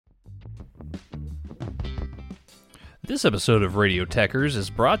This episode of Radio Techers is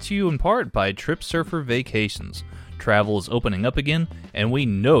brought to you in part by Trip Surfer Vacations. Travel is opening up again, and we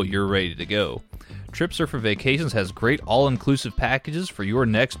know you're ready to go. Trip Surfer Vacations has great all-inclusive packages for your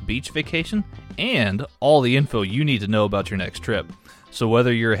next beach vacation and all the info you need to know about your next trip. So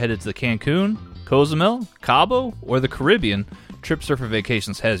whether you're headed to Cancun, Cozumel, Cabo, or the Caribbean, Trip Surfer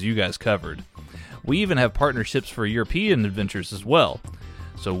Vacations has you guys covered. We even have partnerships for European adventures as well.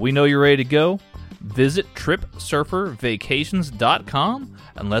 So we know you're ready to go. Visit TripSurferVacations.com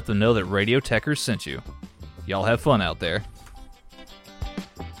and let them know that Radio Techers sent you. Y'all have fun out there.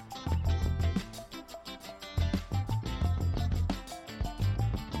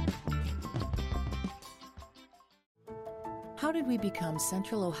 How did we become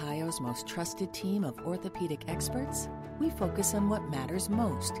Central Ohio's most trusted team of orthopedic experts? We focus on what matters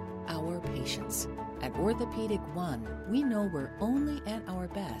most, our patients. At Orthopedic One, we know we're only at our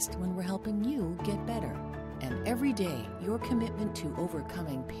best when we're helping you get better. And every day, your commitment to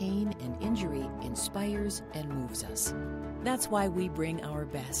overcoming pain and injury inspires and moves us. That's why we bring our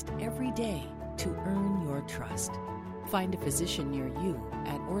best every day to earn your trust. Find a physician near you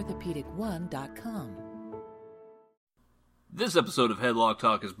at orthopedic1.com. This episode of Headlock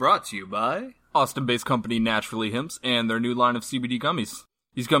Talk is brought to you by Austin-based company Naturally Hemp's and their new line of CBD gummies.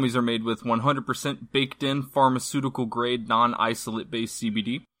 These gummies are made with 100% baked-in, pharmaceutical-grade, non-isolate-based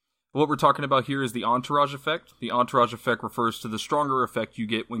CBD. What we're talking about here is the entourage effect. The entourage effect refers to the stronger effect you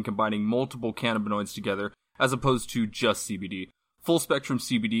get when combining multiple cannabinoids together, as opposed to just CBD. Full-spectrum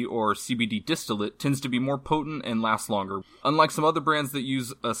CBD, or CBD distillate, tends to be more potent and lasts longer. Unlike some other brands that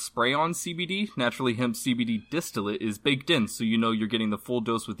use a spray-on CBD, Naturally Hemp CBD distillate is baked in, so you know you're getting the full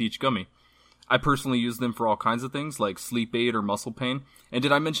dose with each gummy. I personally use them for all kinds of things, like sleep aid or muscle pain. And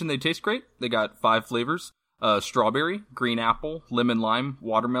did I mention they taste great? They got 5 flavors. Strawberry, green apple, lemon lime,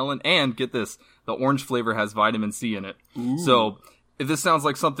 watermelon, and get this, the orange flavor has vitamin C in it. Ooh. So, if this sounds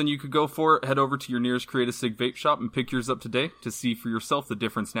like something you could go for, head over to your nearest Create a Sig vape shop and pick yours up today to see for yourself the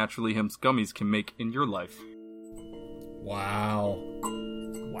difference Naturally Hemp's gummies can make in your life. Wow.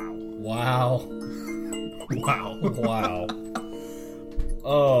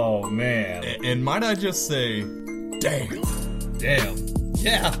 Oh, man. And might I just say, damn.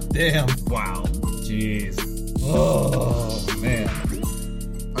 Yeah, damn. Wow. Jeez. Oh, man.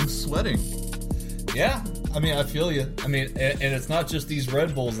 I'm sweating. Yeah, I mean, I feel you. I mean, and it's not just these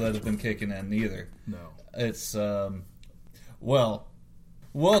Red Bulls that have been kicking in either. No. It's, well,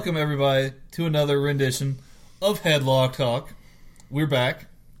 welcome everybody to another rendition of Headlock Talk. We're back.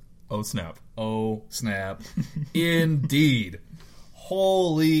 Oh, snap. Oh, snap. Indeed.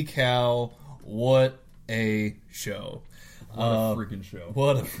 Holy cow, what a show. What a freaking show.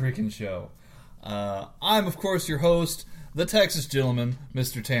 What a freaking show. I'm, of course, your host, the Texas gentleman,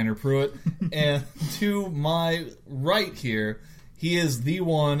 Mr. Tanner Pruitt. And to my right here, he is the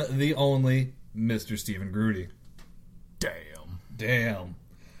one, the only, Mr. Stephen Grudy. Damn.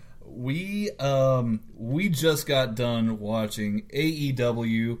 We just got done watching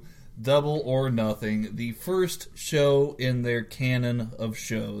AEW Double or Nothing, the first show in their canon of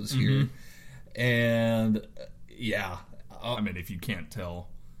shows here. And, yeah. I mean, if you can't tell,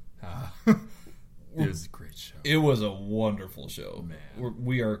 it was a great show. It was a wonderful show. Man.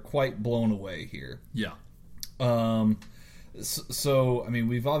 We are quite blown away here. Yeah. So, I mean,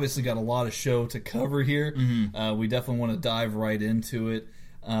 we've obviously got a lot of show to cover here. We definitely want to dive right into it.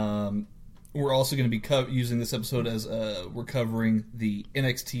 We're also going to be using this episode as we're covering the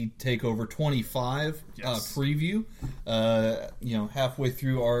NXT TakeOver 25 preview. Halfway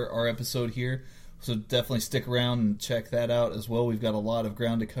through our episode here. So definitely stick around and check that out as well. We've got a lot of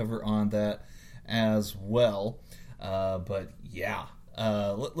ground to cover on that as well. But yeah,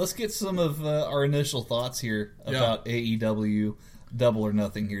 let's get some of our initial thoughts here about AEW Double or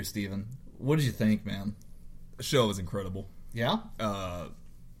Nothing here, Steven. What did you think, man? The show was incredible. Yeah?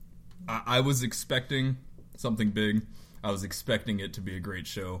 I was expecting something big. I was expecting it to be a great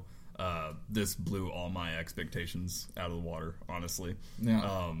show. This blew all my expectations out of the water, honestly.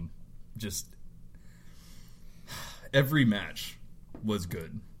 Yeah. Just every match was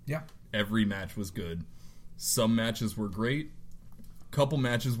good. Yeah. Every match was good. Some matches were great. Couple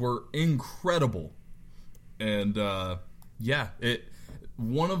matches were incredible. And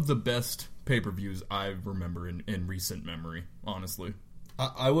one of the best pay-per-views I remember in recent memory, honestly.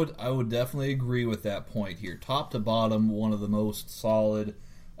 I would definitely agree with that point here. Top to bottom, one of the most solid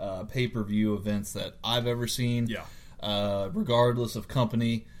pay-per-view events that I've ever seen. Yeah. Regardless of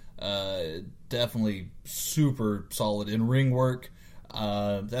company, definitely super solid in ring work.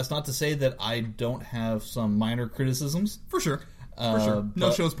 That's not to say that I don't have some minor criticisms. For sure.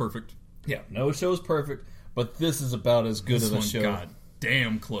 No show's perfect. Yeah, no show's perfect. but this is about as good This of a one show. got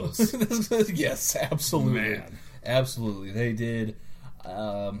damn close. Yes, absolutely. Man. Absolutely. They did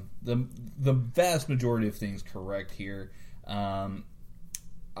the vast majority of things correct here.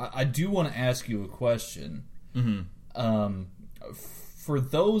 I do want to ask you a question. For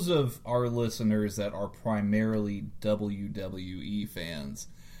those of our listeners that are primarily WWE fans,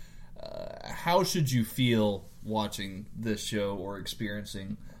 how should you feel watching this show or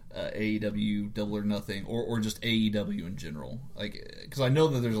experiencing AEW Double or Nothing, or just AEW in general? Like, because I know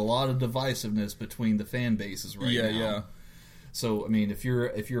that there's a lot of divisiveness between the fan bases right now. Yeah. So, I mean, if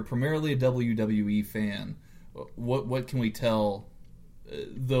you're primarily a WWE fan, what can we tell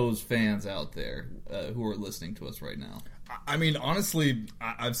those fans out there who are listening to us right now? I mean, honestly,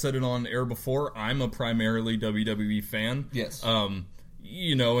 I've said it on air before. I'm a primarily WWE fan. Yes.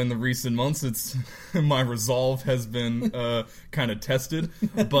 You know, in the recent months, it's my resolve has been kind of tested.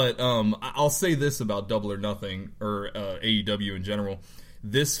 But I'll say this about Double or Nothing, or AEW in general.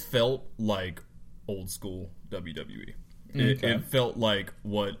 This felt like old school WWE. It felt like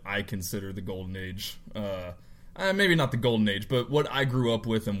what I consider the golden age. Maybe not the golden age, but what I grew up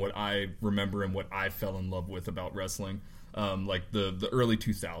with and what I remember and what I fell in love with about wrestling. Like the early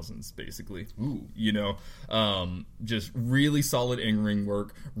 2000s, basically. Ooh. You know, just really solid in-ring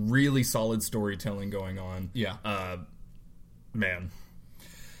work, really solid storytelling going on. Yeah. Man.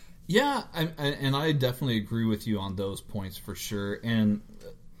 Yeah, and I definitely agree with you on those points for sure. And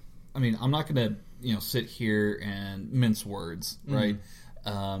I mean, I'm not going to sit here and mince words, right?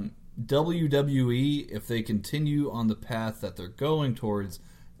 WWE, if they continue on the path that they're going towards,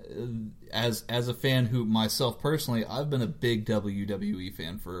 as a fan who myself personally, I've been a big WWE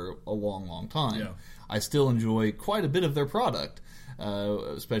fan for a long time. Yeah. I still enjoy quite a bit of their product,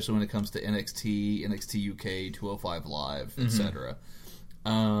 especially when it comes to NXT, NXT UK, 205 Live, etc.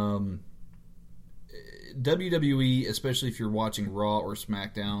 WWE, especially if you're watching Raw or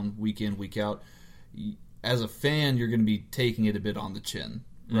SmackDown week in, week out, as a fan, you're going to be taking it a bit on the chin.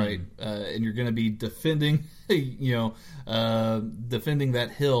 Right, and you're going to be defending, defending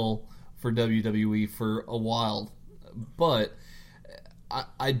that hill for WWE for a while. But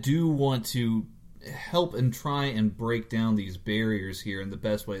I do want to help and try and break down these barriers here in the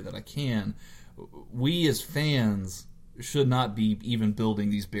best way that I can. We as fans should not be even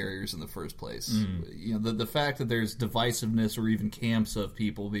building these barriers in the first place. You know, the fact that there's divisiveness or even camps of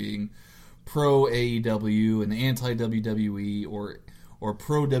people being pro AEW and anti WWE or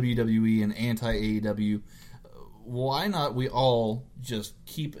pro WWE and anti AEW, why not we all just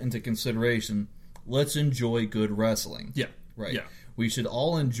keep into consideration, let's enjoy good wrestling. Yeah. Right. Yeah. We should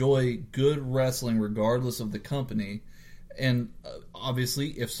all enjoy good wrestling regardless of the company. And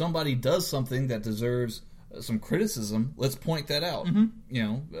obviously, if somebody does something that deserves some criticism, let's point that out. You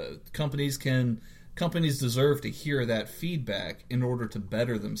know, companies deserve to hear that feedback in order to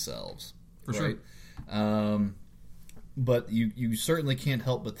better themselves. For sure. But you certainly can't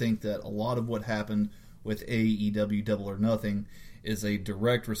help but think that a lot of what happened with AEW Double or Nothing is a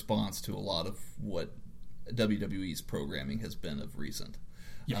direct response to a lot of what WWE's programming has been of recent.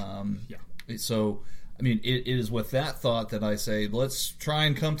 Yeah. So, I mean, it is with that thought that I say, let's try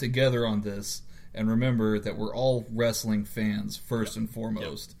and come together on this and remember that we're all wrestling fans first and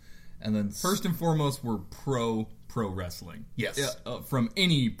foremost. And then First and foremost, we're pro wrestling. Yes. From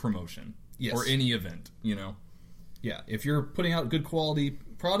any promotion. Yes. Or any event, you know. Yeah, if you're putting out good quality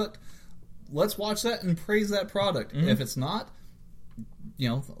product, let's watch that and praise that product. If it's not,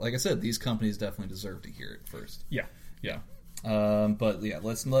 like I said, these companies definitely deserve to hear it first. Yeah. But yeah,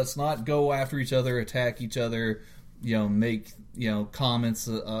 let's not go after each other, attack each other, make comments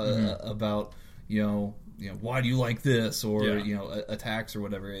about why do you like this, or attacks or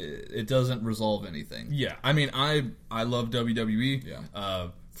whatever. It doesn't resolve anything. Yeah, I mean, I love WWE. Yeah.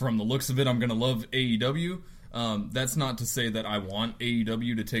 From the looks of it, I'm going to love AEW. That's not to say that I want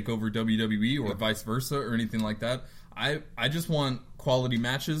AEW to take over WWE or vice versa or anything like that. I just want quality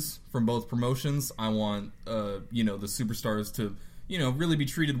matches from both promotions. I want the superstars to really be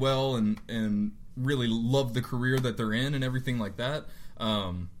treated well and really love the career that they're in and everything like that.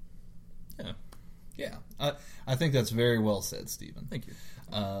 Yeah, I think that's very well said, Stephen. Thank you.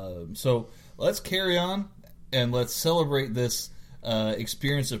 So let's carry on and let's celebrate this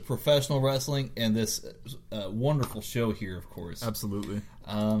experience of professional wrestling and this wonderful show here, of course. Absolutely.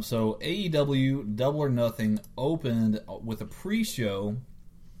 So AEW Double or Nothing opened with a pre-show,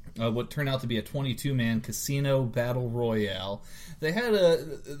 what turned out to be a 22-man casino battle royale. They had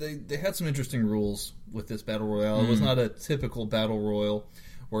they had some interesting rules with this battle royale. It was not a typical battle royal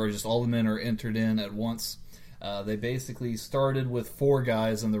where just all the men are entered in at once. They basically started with 4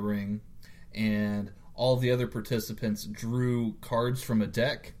 guys in the ring, and all the other participants drew cards from a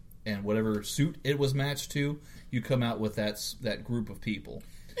deck, and whatever suit it was matched to, you come out with that group of people.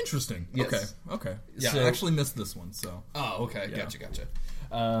 Interesting. Yes. Okay. Yeah, So- I actually missed this one, so. Oh, okay. Yeah.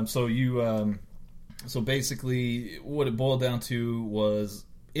 Gotcha. So you, so basically, what it boiled down to was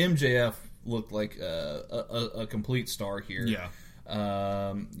MJF looked like a complete star here. Yeah.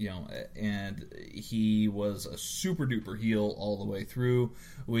 And he was a super duper heel all the way through.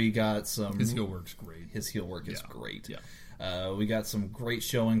 We got some. His heel work's great. His heel work is Yeah. great. Yeah. We got some great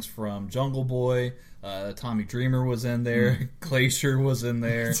showings from Jungle Boy. Tommy Dreamer was in there. Glacier was in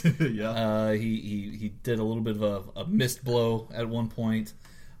there. Yeah. He did a little bit of a mist blow at one point.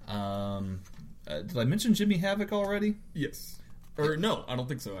 Did I mention Jimmy Havoc already? Yes. Or no, I don't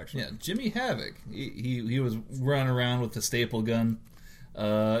think so, actually. Yeah, Jimmy Havoc. He was running around with the staple gun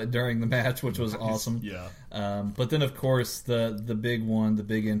during the match, which was awesome. Yeah. But then, of course, the big one, the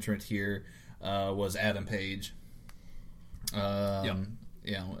big entrant here was Adam Page. Adam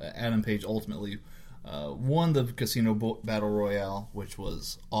Page ultimately won the Casino Battle Royale, which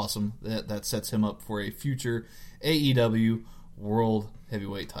was awesome. That sets him up for a future AEW World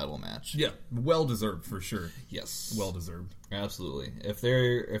Heavyweight Title match. Yeah, well deserved for sure. Yes, Well deserved. absolutely. If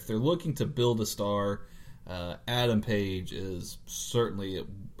they're looking to build a star, Adam Page is certainly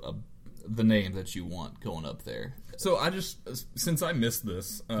the name that you want going up there. So I just, since I missed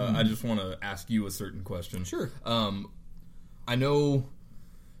this, I just want to ask you a certain question. Sure. I know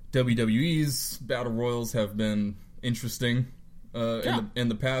WWE's Battle Royals have been interesting in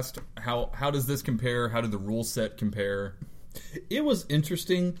the past. How does this compare? How did the rule set compare? It was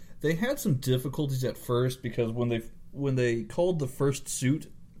interesting. They had some difficulties at first because when they called the first suit,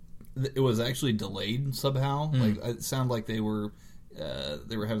 it was actually delayed somehow. Like it sounded like they were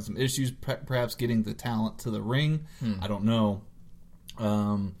having some issues, perhaps getting the talent to the ring. I don't know.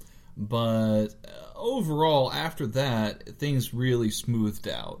 But overall, after that, things really smoothed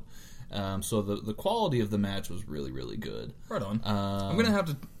out. So the quality of the match was really, really good. Right on.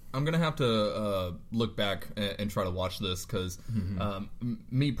 I'm gonna have to look back and try to watch this because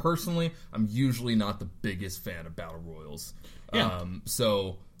me personally, I'm usually not the biggest fan of Battle Royals. Yeah.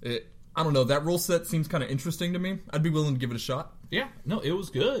 I don't know. That rule set seems kind of interesting to me. I'd be willing to give it a shot. Yeah, no, it was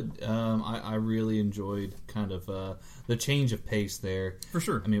good. I really enjoyed kind of the change of pace there. For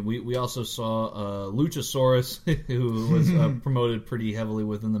sure. I mean, we also saw Luchasaurus, who was promoted pretty heavily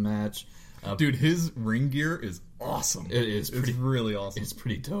within the match. Dude, his ring gear is awesome. It's really awesome. It's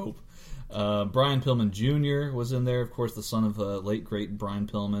pretty dope. Brian Pillman Jr. was in there, of course, the son of late great Brian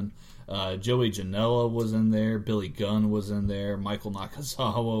Pillman. Joey Janela was in there. Billy Gunn was in there. Michael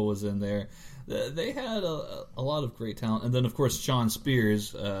Nakazawa was in there. They had a lot of great talent. And then, of course, Sean Spears,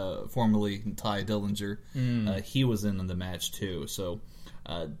 formerly Ty Dillinger, he was in the match, too. So,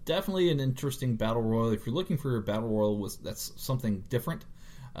 definitely an interesting battle royal. If you're looking for a battle royal that's something different,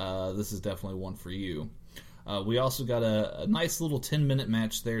 this is definitely one for you. We also got a nice little 10-minute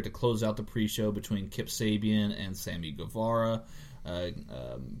match there to close out the pre-show between Kip Sabian and Sammy Guevara.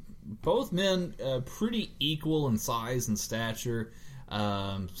 Both men pretty equal in size and stature.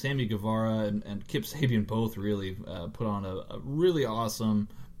 Sammy Guevara and Kip Sabian both really put on a really awesome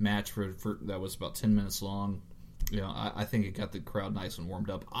match for that was about 10 minutes long. You know, I think it got the crowd nice and warmed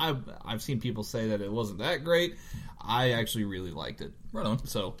up. I've seen people say that it wasn't that great. I actually really liked it. Right on.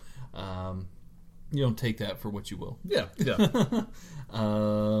 So, take that for what you will. Yeah.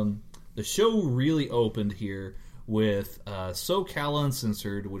 The show really opened here with SoCal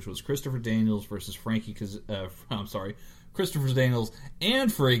Uncensored, which was Christopher Daniels versus Christopher Daniels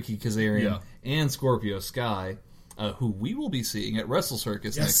and Frankie Kazarian and Scorpio Sky, who we will be seeing at Wrestle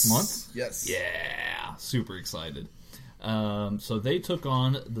Circus next month. Yes. Yeah, super excited. So they took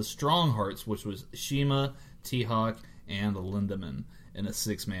on the Strong Hearts, which was Shima, T-Hawk, and Lindemann in a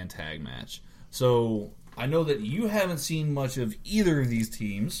 6-man tag match. So I know that you haven't seen much of either of these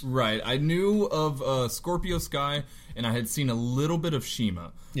teams. Right. I knew of Scorpio Sky, and I had seen a little bit of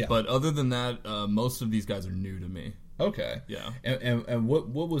Shima. Yeah. But other than that, most of these guys are new to me. Okay. Yeah. And what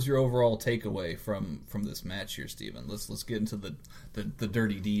was your overall takeaway from this match here, Steven? Let's get into the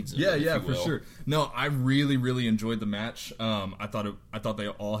dirty deeds. Yeah, if you for will. sure. No, I really, really enjoyed the match. I thought they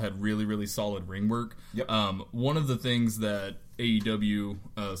all had really, really solid ring work. Yep. One of the things that AEW,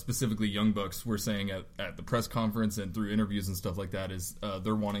 specifically Young Bucks, were saying at the press conference and through interviews and stuff like that is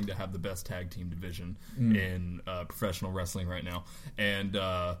they're wanting to have the best tag team division in professional wrestling right now, and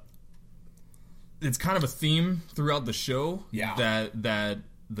it's kind of a theme throughout the show. Yeah. That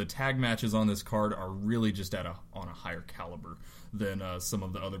the tag matches on this card are really just on a higher caliber than some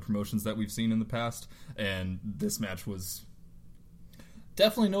of the other promotions that we've seen in the past, and this match was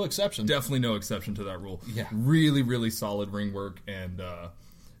definitely no exception. Definitely no exception to that rule. Yeah. Really, really solid ring work, and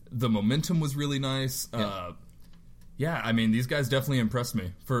the momentum was really nice. Yeah, I mean, these guys definitely impressed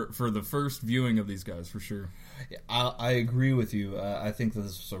me for the first viewing of these guys, for sure. I agree with you. I think that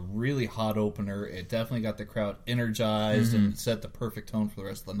this was a really hot opener. It definitely got the crowd energized and set the perfect tone for the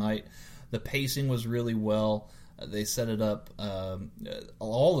rest of the night. The pacing was really well. They set it up.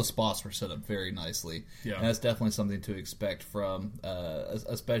 All the spots were set up very nicely. Yeah. And that's definitely something to expect from,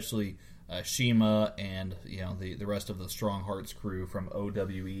 especially Shima and the rest of the Strong Hearts crew from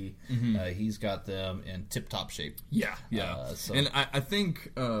OWE. He's got them in tip-top shape. Yeah. And I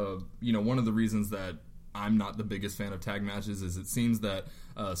think one of the reasons that I'm not the biggest fan of tag matches is it seems that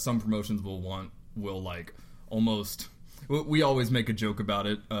some promotions will like almost. We always make a joke about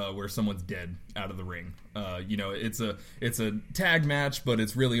it where someone's dead out of the ring. It's a tag match, but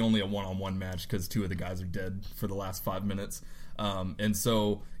it's really only a one-on-one match because two of the guys are dead for the last 5 minutes. And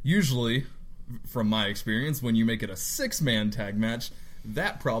so usually, from my experience, when you make it a 6-man tag match,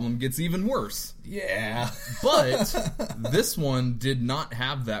 that problem gets even worse. Yeah. But this one did not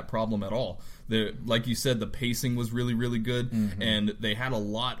have that problem at all. Like you said, the pacing was really, really good, and they had a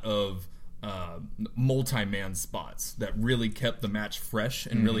lot of multi-man spots that really kept the match fresh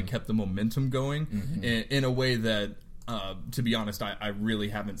and really kept the momentum going in a way that, to be honest, I really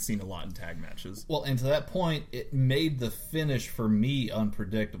haven't seen a lot in tag matches. Well, and to that point, it made the finish for me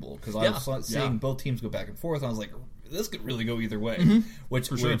unpredictable because I was seeing both teams go back and forth. And I was like, this could really go either way, which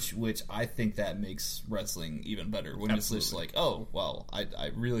I think that makes wrestling even better. When it's just like, oh, well,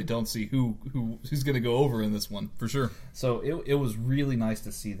 I really don't see who's going to go over in this one For sure. So it was really nice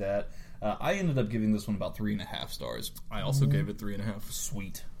to see that. I ended up giving this one about 3.5 stars. I also gave it 3.5.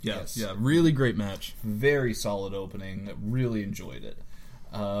 Sweet. Yes. Yeah, really great match. Very solid opening. Really enjoyed it.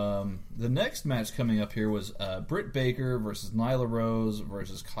 The next match coming up here was Britt Baker versus Nyla Rose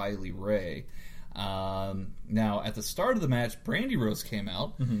versus Kylie Rae. Now, at the start of the match, Brandy Rose came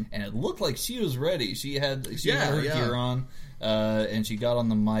out, and it looked like she was ready. She had her gear on, and she got on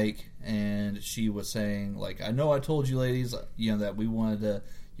the mic, and she was saying, like, I know I told you ladies, that we wanted to,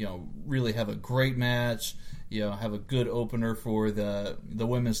 really have a great match, have a good opener for the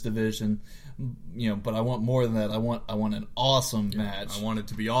women's division, but I want more than that. I want an awesome match. I want it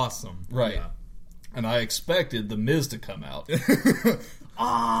to be awesome. Right. Yeah. And I expected The Miz to come out.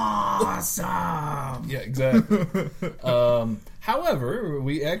 Awesome! Yeah, exactly. However,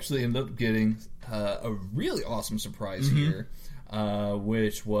 we actually ended up getting a really awesome surprise here,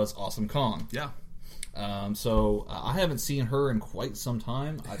 which was Awesome Kong. Yeah. So I haven't seen her in quite some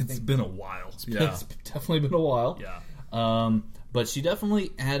time. It's been a while. It's definitely been a while. Yeah. But she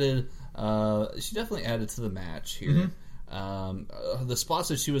definitely added to the match here. The spots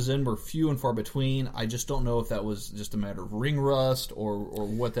that she was in were few and far between. I just don't know if that was just a matter of ring rust or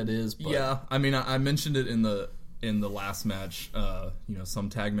what that is. But. Yeah, I mean, I mentioned it in the last match. Some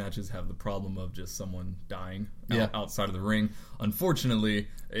tag matches have the problem of just someone dying outside of the ring. Unfortunately,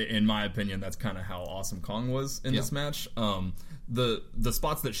 in my opinion, that's kind of how Awesome Kong was in this match. The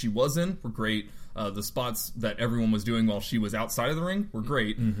spots that she was in were great. The spots that everyone was doing while she was outside of the ring were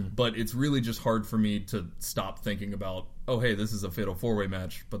great, but it's really just hard for me to stop thinking about, oh, hey, this is a Fatal 4-Way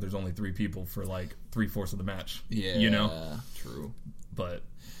match, but there's only 3 people for like 3/4 of the match. Yeah, true. But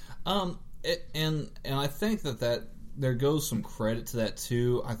and I think that there goes some credit to that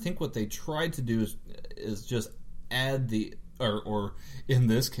too. I think what they tried to do is just add the or in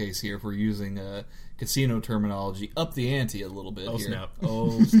this case here, if we're using casino terminology, up the ante a little bit. Snap.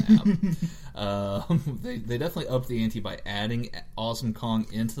 Oh, snap. They definitely upped the ante by adding Awesome Kong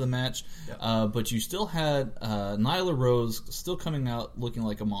into the match. But you still had Nyla Rose still coming out looking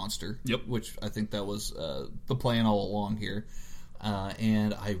like a monster. Yep. Which I think that was the plan all along here.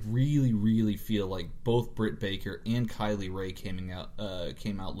 And I really, really feel like both Britt Baker and Kylie Rae came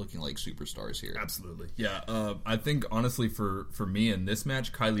out looking like superstars here. Absolutely, yeah. I think honestly, for me in this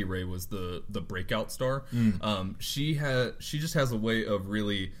match, Kylie Rae was the breakout star. She just has a way of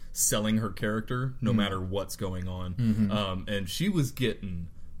really selling her character no matter what's going on, and she was getting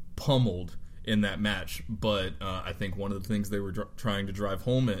pummeled in that match, but I think one of the things they were trying to drive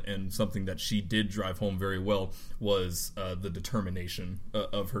home, and something that she did drive home very well, was the determination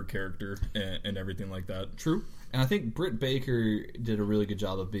of her character and everything like that. True. And I think Britt Baker did a really good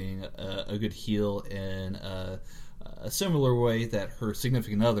job of being a good heel in a similar way that her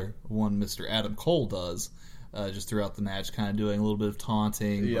significant other, one Mr. Adam Cole, does, just throughout the match, kind of doing a little bit of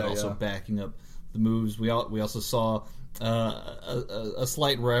taunting, but also backing up the moves. We also saw a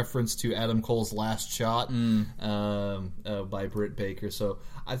slight reference to Adam Cole's last shot by Britt Baker. So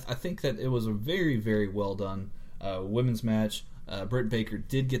I think that it was a very, very well done women's match. Britt Baker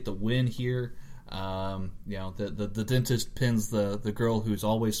did get the win here. The dentist pins the girl who's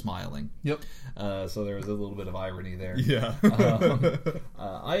always smiling. Yep. So there was a little bit of irony there. Yeah.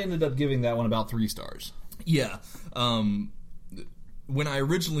 I ended up giving that one about 3 stars. Yeah. When I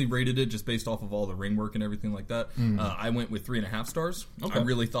originally rated it, just based off of all the ring work and everything like that, I went with 3.5 stars. Okay. I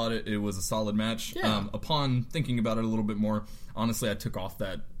really thought it was a solid match. Yeah. Upon thinking about it a little bit more, honestly, I took off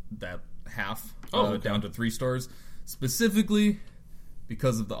that half down to 3 stars, specifically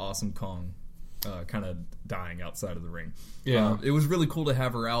because of the Awesome Kong kind of dying outside of the ring. Yeah. It was really cool to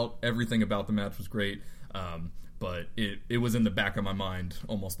have her out. Everything about the match was great. But it was in the back of my mind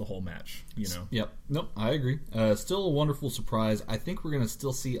almost the whole match, you know? Yep. Nope, I agree. Still a wonderful surprise. I think we're going to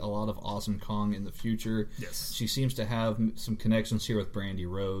still see a lot of Awesome Kong in the future. Yes. She seems to have some connections here with Brandy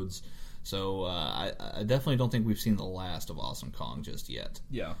Rhodes. So I definitely don't think we've seen the last of Awesome Kong just yet.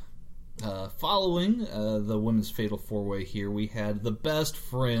 Yeah. Following the women's fatal 4-way here, we had the best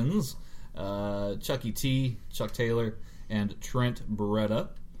friends, Chucky T, Chuck Taylor, and Trent Beretta,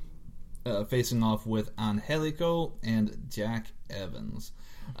 facing off with Angelico and Jack Evans.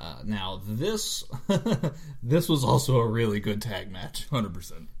 Now, this this was also a really good tag match.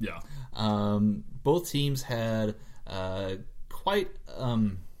 100%. Yeah. Both teams had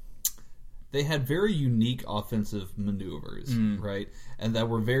they had very unique offensive maneuvers, right? And that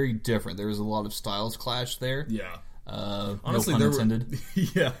were very different. There was a lot of styles clash there. Yeah. Honestly, no pun intended.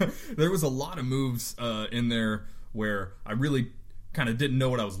 There was a lot of moves in there where I really kind of didn't know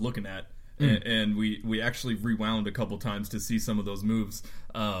what I was looking at, and we actually rewound a couple times to see some of those moves.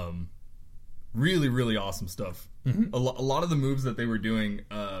 Really, really awesome stuff. A lot of the moves that they were doing,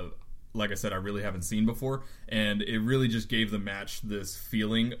 like I said, I really haven't seen before, and it really just gave the match this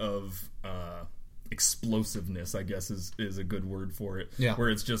feeling of explosiveness, I guess is a good word for it. Yeah. Where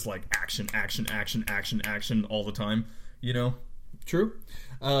it's just like action, action, action, action, action all the time, you know? True.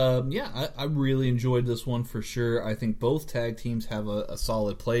 I really enjoyed this one for sure. I think both tag teams have a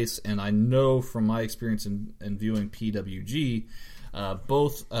solid place, and I know from my experience in viewing PWG,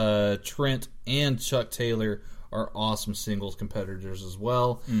 both Trent and Chuck Taylor are awesome singles competitors as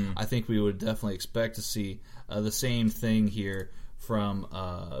well. I think we would definitely expect to see the same thing here from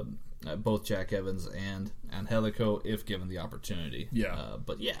both Jack Evans and Angelico if given the opportunity. Yeah.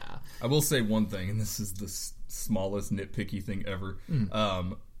 But yeah. I will say one thing, and this is the smallest nitpicky thing ever.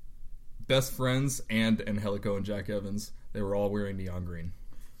 Best friends and Angelico and Jack Evans, they were all wearing neon green.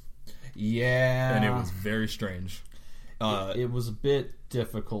 Yeah. And it was very strange. It was a bit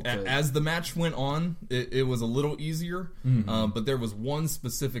difficult. As the match went on, it was a little easier, but there was one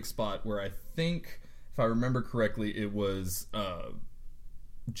specific spot where I think, if I remember correctly, it was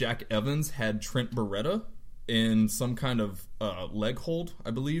Jack Evans had Trent Beretta in some kind of leg hold,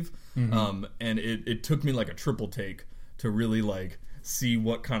 I believe, and it took me like a triple take to really like see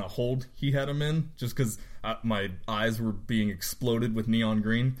what kind of hold he had him in, just because my eyes were being exploded with neon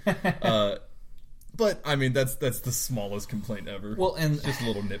green. But I mean, that's the smallest complaint ever. Well, and it's just a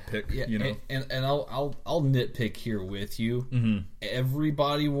little nitpick, you know. And I'll nitpick here with you.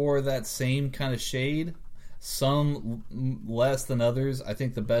 Everybody wore that same kind of shade. Some less than others. I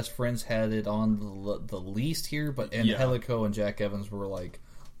think the best friends had it on the least here, but Angelico and Jack Evans were like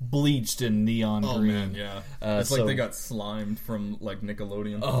bleached in neon green. Oh man, yeah. It's like they got slimed from like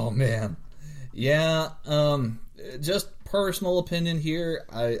Nickelodeon. Oh man, yeah. Just personal opinion here.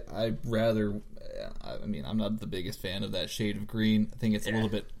 I rather. I mean, I'm not the biggest fan of that shade of green. I think it's a little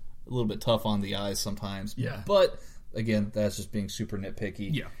bit tough on the eyes sometimes. Yeah. But again, that's just being super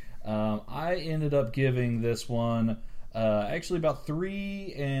nitpicky. Yeah. I ended up giving this one actually about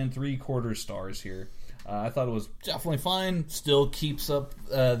 3 3/4 stars here. I thought it was definitely fine. Still keeps up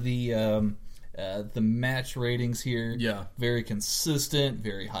the match ratings here. Yeah. Very consistent,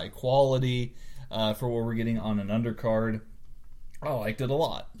 very high quality for what we're getting on an undercard. I liked it a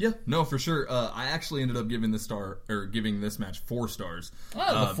lot. Yeah, no, for sure. I actually ended up giving this match 4 stars.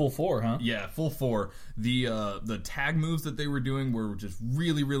 Oh, the full 4, huh? Yeah, full 4. The tag moves that they were doing were just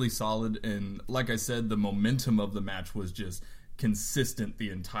really, really solid, and like I said, the momentum of the match was just consistent the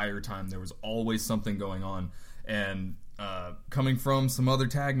entire time. There was always something going on, and coming from some other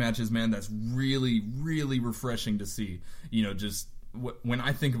tag matches, man, that's really, really refreshing to see. You know, just when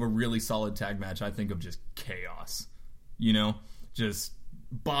I think of a really solid tag match, I think of just chaos. You know? Just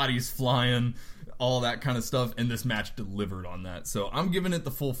bodies flying, all that kind of stuff, and this match delivered on that. So I'm giving it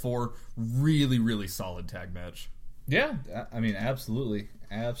the full 4. Really, really solid tag match. Yeah, I mean, absolutely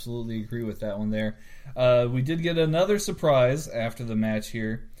agree with that one there. We did get another surprise after the match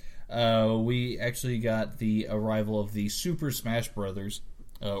here. We actually got the arrival of the Super Smash Brothers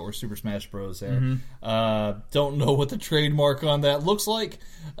or Super Smash Bros. There. Don't know what the trademark on that looks like.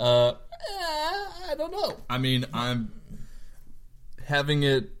 I don't know. I mean, I'm having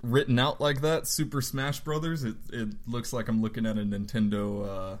it written out like that, Super Smash Brothers. It looks like I'm looking at a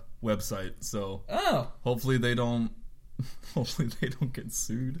Nintendo website. So hopefully they don't get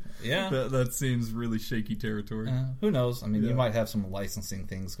sued. Yeah. That seems really shaky territory. Who knows? I mean, you might have some licensing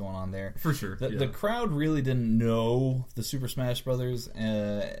things going on there. For sure. The crowd really didn't know the Super Smash Brothers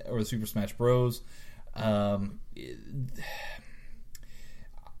or the Super Smash Bros.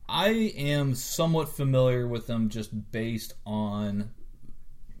 I am somewhat familiar with them just based on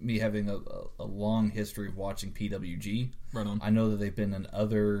me having a long history of watching PWG. Right on. I know that they've been in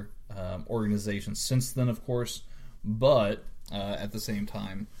other organizations since then, of course, but at the same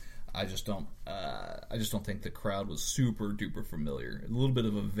time, I just don't think the crowd was super duper familiar. A little bit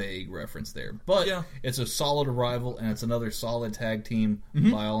of a vague reference there, but it's a solid arrival, and it's another solid tag team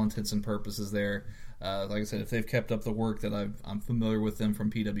by all intents and purposes. There, like I said, if they've kept up the work that I'm familiar with them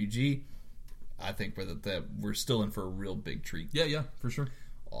from PWG, I think that we're still in for a real big treat. Yeah, for sure.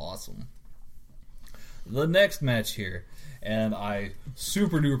 Awesome. The next match here, and I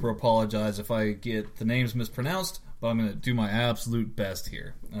super duper apologize if I get the names mispronounced, but I'm going to do my absolute best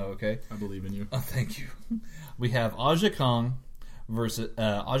here. Okay? I believe in you. Thank you. We have Aja Kong versus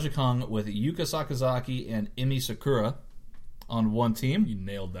Aja Kong with Yuka Sakazaki and Emi Sakura on one team. You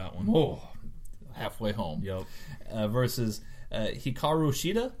nailed that one. Oh, halfway home. Yep. Versus Hikaru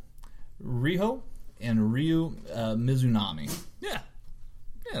Shida, Riho, and Ryu Mizunami. Yeah,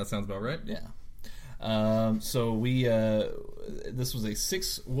 that sounds about right. Yeah. So we this was a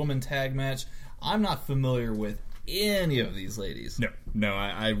 6-woman tag match. I'm not familiar with any of these ladies. No,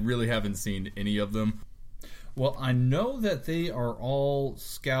 I really haven't seen any of them. Well, I know that they are all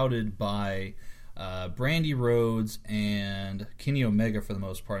scouted by Brandy Rhodes and Kenny Omega for the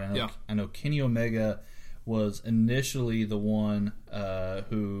most part. I know Kenny Omega was initially the one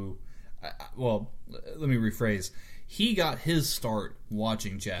who... well, let me rephrase. He got his start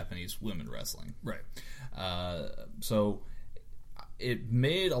watching Japanese women wrestling. Right. So it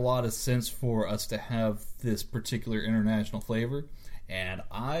made a lot of sense for us to have this particular international flavor, and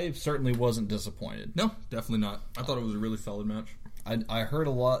I certainly wasn't disappointed. No, definitely not. I thought it was a really solid match. I heard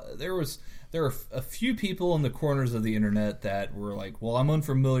a lot. There were a few people in the corners of the internet that were like, well, I'm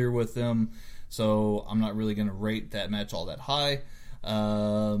unfamiliar with them, so I'm not really going to rate that match all that high. I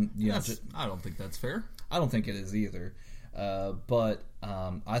don't think that's fair. I don't think it is either. But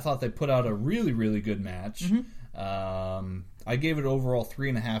I thought they put out a really, really good match. I gave it overall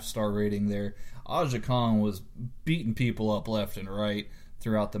 3.5 star rating there. Aja Kong was beating people up left and right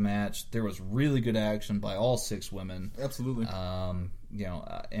throughout the match. There was really good action by all 6 women. Absolutely. And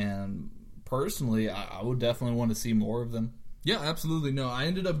personally, I would definitely want to see more of them. Yeah, absolutely. No, I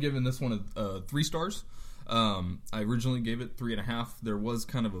ended up giving this one 3 stars. I originally gave it 3.5. There was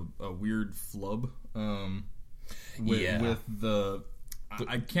kind of a weird flub with the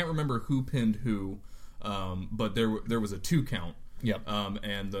I can't remember who pinned who, but there was a 2 count. Yep.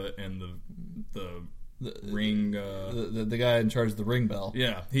 And the ring the guy in charge of the ring bell.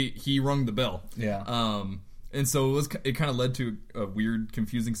 Yeah, he rung the bell. Yeah. And so it kind of led to a weird,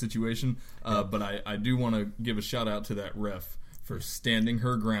 confusing situation. But I do want to give a shout out to that ref for standing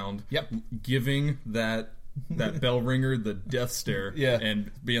her ground. Yep. Giving that bell ringer the death stare. Yeah.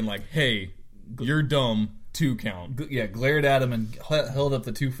 And being like, hey, you're dumb. 2 count. Glared at him and held up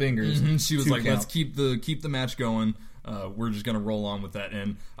the 2 fingers. She was like, count. let's keep the match going. We're just gonna roll on with that,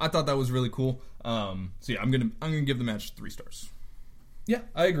 and I thought that was really cool. So yeah, I'm gonna give the match 3 stars. Yeah,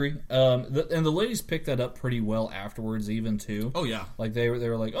 I agree. And the ladies picked that up pretty well afterwards, even too. Oh yeah, like they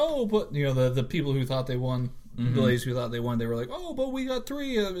were like, oh, but the people who thought they won, the ladies who thought they won, they were like, oh, but we got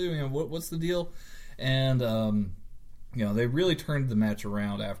 3. What's the deal? And they really turned the match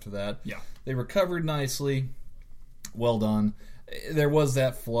around after that. Yeah, they recovered nicely. Well done. There was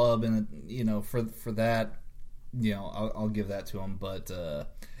that flub, and for that, I'll give that to them. But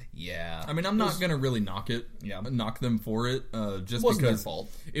yeah, I mean, I'm not gonna really knock them for it. Just wasn't because their fault.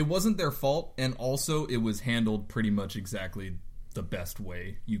 It wasn't their fault, and also it was handled pretty much exactly the best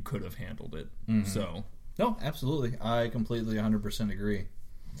way you could have handled it. So no, absolutely, I completely 100% agree.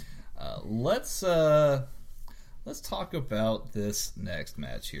 Let's talk about this next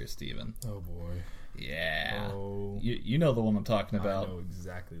match here, Steven. Oh boy. Yeah. Oh. You know the one I'm talking about. I know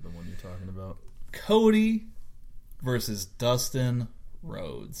exactly the one you're talking about. Cody versus Dustin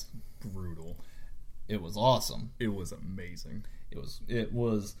Rhodes. Brutal. It was awesome. It was amazing. It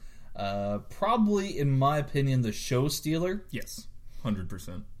was probably, in my opinion, the show stealer. Yes.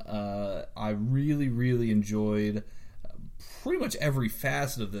 100%. I really, really enjoyed pretty much every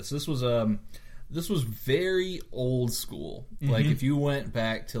facet of this. This was very old school. Like if you went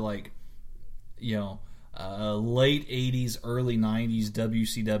back to like, you know, late 80s, early 90s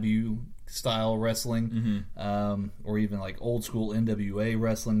WCW style wrestling, or even like old school NWA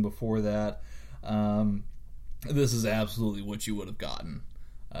wrestling before that, this is absolutely what you would have gotten,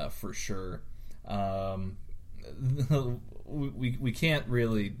 for sure. We can't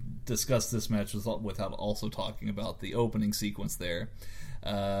really discuss this match without also talking about the opening sequence there.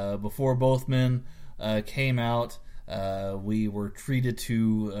 Before both men came out, we were treated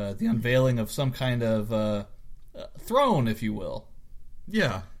to the unveiling of some kind of throne, if you will.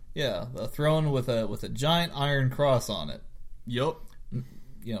 Yeah. Yeah, a throne with a giant iron cross on it. Yup.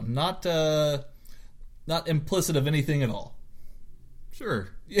 You know, not implicit of anything at all. Sure.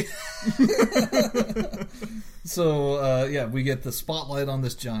 So, we get the spotlight on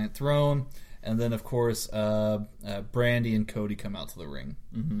this giant throne, and then, of course, Brandy and Cody come out to the ring.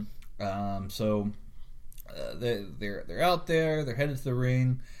 They're out there. They're headed to the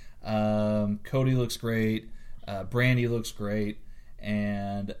ring. Cody looks great. Brandy looks great,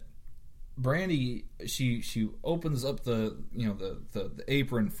 and Brandy she opens up the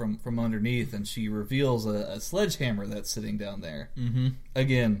apron from underneath, and she reveals a sledgehammer that's sitting down there.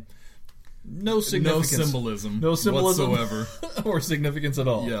 Again, no significance, no symbolism whatsoever, or significance at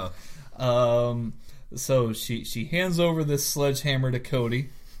all. Yeah. So she hands over this sledgehammer to Cody,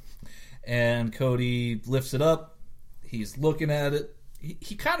 and Cody lifts it up. He's looking at it.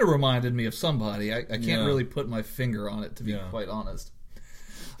 He kind of reminded me of somebody. I can't really put my finger on it, to be quite honest.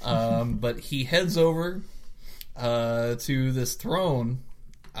 But he heads over to this throne.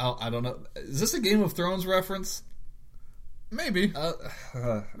 I don't know. Is this a Game of Thrones reference? Maybe.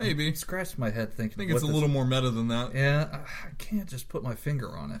 Maybe. Scratched my head thinking. I think it's a little more meta than that. Yeah, I can't just put my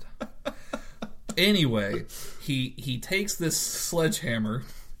finger on it. Anyway, he takes this sledgehammer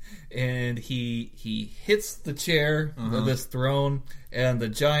and he hits the chair of this throne, and the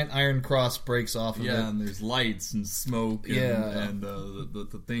giant iron cross breaks off of it. Yeah, and there's lights and smoke, and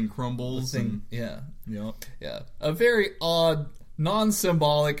the thing crumbles. Yeah. A very odd,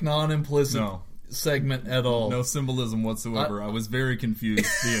 non-symbolic, non-implicit segment at all. No symbolism whatsoever. I was very confused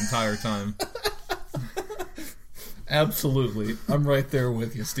the entire time. Absolutely. I'm right there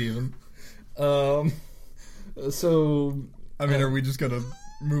with you, Steven. So... I mean, are we just going to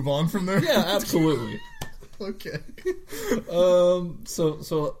move on from there? Yeah, absolutely. Okay.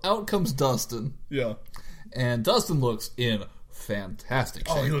 So out comes Dustin. Yeah. And Dustin looks in fantastic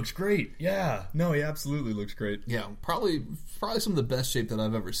shape. Oh, he looks great. Yeah. No, he absolutely looks great. Yeah, probably some of the best shape that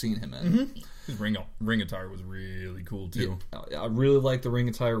I've ever seen him in. His ring attire was really cool, too. Yeah, I really like the ring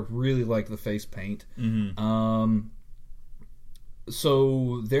attire, really like the face paint.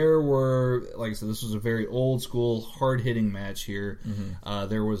 So there were, like I said, this was a very old school, hard-hitting match here.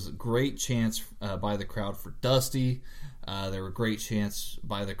 There was a great chance by the crowd for Dusty. There were great chants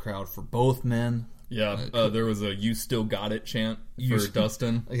by the crowd for both men. Yeah, there was a "You Still Got It" chant for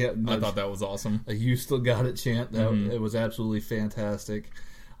Dustin. Yeah, I thought that was awesome. A "You Still Got It" chant. It was absolutely fantastic.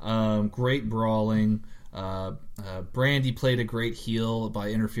 Great brawling. Brandy played a great heel by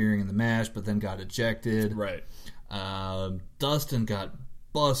interfering in the match, but then got ejected. Right. Dustin got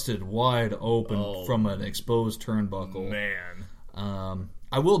busted wide open from an exposed turnbuckle. Man.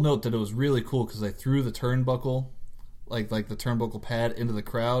 I will note that it was really cool because they threw the turnbuckle, like the turnbuckle pad, into the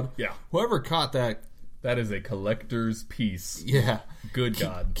crowd. Yeah. Whoever caught that... That is a collector's piece. Yeah. Good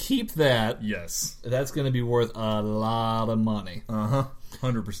God. Keep that. Yes. That's going to be worth a lot of money.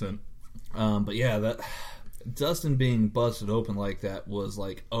 100%. But yeah, that Dustin being busted open like that was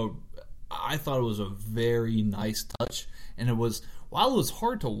like... I thought it was a very nice touch, and it was, while it was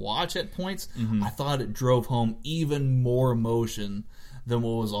hard to watch at points, I thought it drove home even more emotion than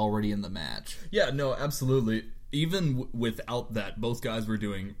what was already in the match. Yeah, no, absolutely. Even without that, both guys were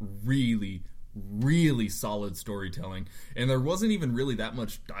doing really, really solid storytelling, and there wasn't even really that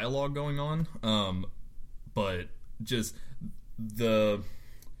much dialogue going on, but just the,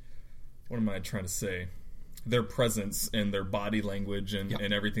 what am I trying to say? Their presence and their body language and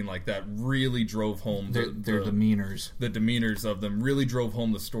everything like that really drove home their demeanors. The demeanors of them really drove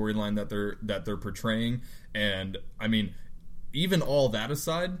home the storyline that they're portraying. And I mean, even all that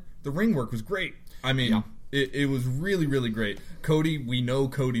aside, the ring work was great. I mean, it was really, really great. Cody, we know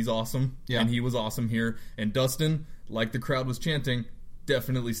Cody's awesome, and he was awesome here. And Dustin, like the crowd was chanting,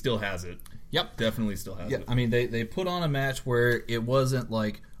 definitely still has it. Yep. Definitely still has it. I mean, they put on a match where it wasn't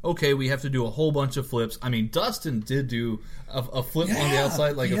like, okay, we have to do a whole bunch of flips. I mean, Dustin did do a flip on the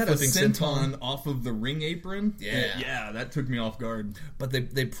outside, like he a had flipping senton senton. off of the ring apron. Yeah. That took me off guard. But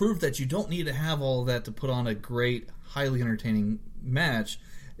they proved that you don't need to have all of that to put on a great, highly entertaining match.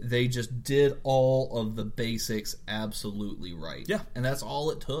 They just did all of the basics absolutely right. Yeah. And that's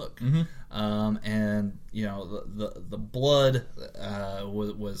all it took. And, you know, the blood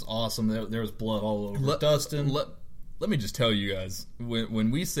was awesome. There was blood all over Dustin. Let me just tell you guys, when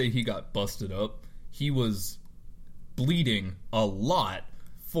we say he got busted up, he was bleeding a lot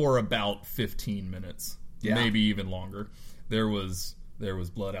for about 15 minutes. Yeah. Maybe even longer. There was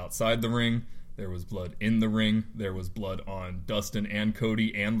blood outside the ring. There was blood in the ring. There was blood on Dustin and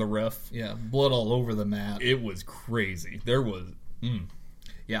Cody and the ref. Yeah, blood all over the mat. It was crazy. There was...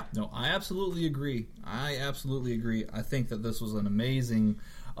 Yeah, no, I absolutely agree. I think that this was an amazing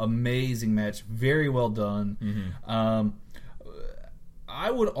match. Very well done. I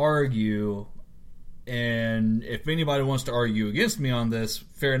would argue, and if anybody wants to argue against me on this,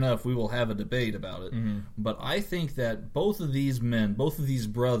 fair enough, we will have a debate about it. But I think that both of these men, both of these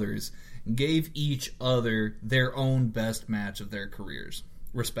brothers, gave each other their own best match of their careers,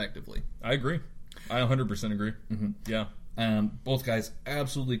 respectively. I agree. I 100% agree. Yeah. Both guys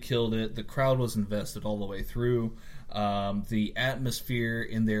absolutely killed it. The crowd was invested all the way through. The atmosphere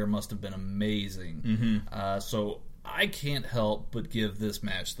in there must have been amazing. So I can't help but give this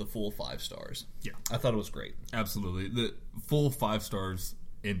match the full 5 stars. Yeah. I thought it was great. Absolutely. The full 5 stars,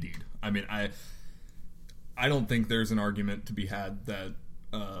 indeed. I mean, I don't think there's an argument to be had that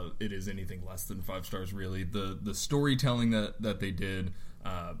it is anything less than 5 stars, really. The storytelling that they did,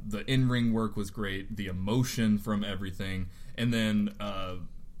 the in-ring work was great, the emotion from everything, and then,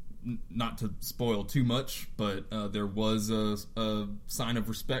 not to spoil too much, but there was a sign of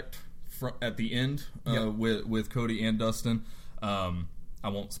respect at the end with Cody and Dustin. I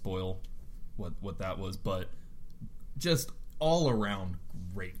won't spoil what that was, but just all around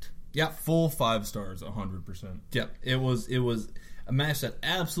great. Yeah. Full 5 stars, 100%. Yeah, it was a match that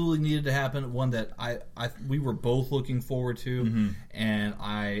absolutely needed to happen. One that we were both looking forward to, and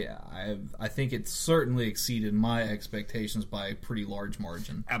I think it certainly exceeded my expectations by a pretty large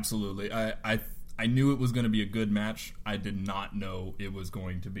margin. Absolutely, I knew it was going to be a good match. I did not know it was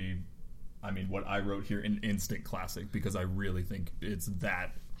going to be, I mean, what I wrote here, an instant classic, because I really think it's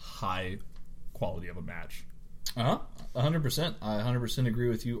that high quality of a match. 100%. I 100% agree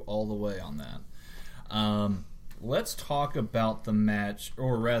with you all the way on that. Let's talk about the match,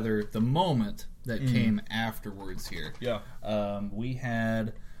 or rather, the moment that came afterwards here. Yeah. We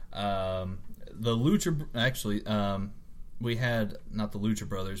had the Lucha... Actually, we had, not the Lucha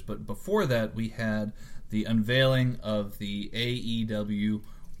Brothers, but before that, we had the unveiling of the AEW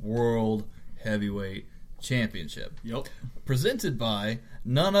World Heavyweight Championship. Yep. Presented by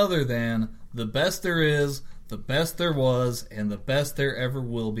none other than the best there is, the best there was, and the best there ever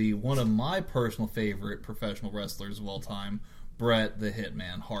will be, one of my personal favorite professional wrestlers of all time, Bret the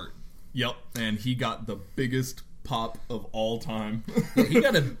Hitman Hart. Yep, and he got the biggest pop of all time. Yeah, he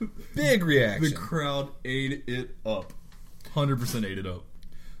got a big reaction. The crowd ate it up. 100% ate it up.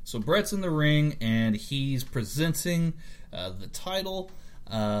 So Bret's in the ring, and he's presenting the title.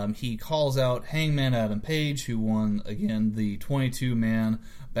 He calls out Hangman Adam Page, who won, again, the 22-man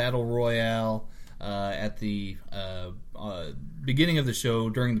Battle Royale at the beginning of the show,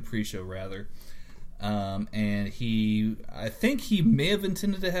 during the pre-show, rather. And I think he may have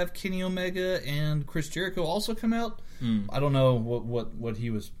intended to have Kenny Omega and Chris Jericho also come out. I don't know what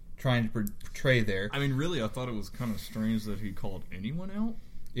he was trying to portray there. I mean, really, I thought it was kind of strange that he called anyone out.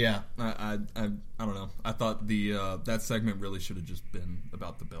 Yeah, I don't know. I thought that segment really should have just been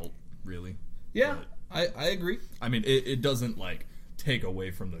about the belt, really. Yeah, I agree. I mean, it doesn't, like, take away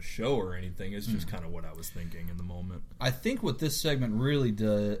from the show or anything. It's just kind of what I was thinking in the moment. I think what this segment really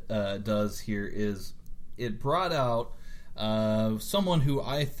does here is it brought out someone who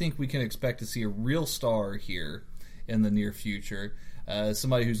I think we can expect to see a real star here in the near future.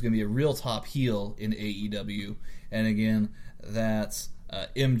 Somebody who's going to be a real top heel in AEW. And again, that's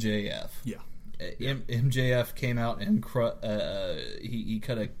MJF. Yeah. MJF came out and he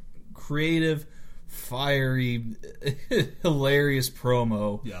cut a creative, fiery, hilarious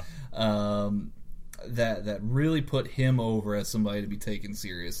promo. Yeah. That really put him over as somebody to be taken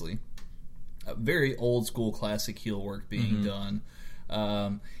seriously. Very old school classic heel work being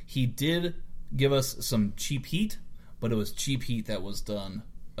done. He did give us some cheap heat, but it was cheap heat that was done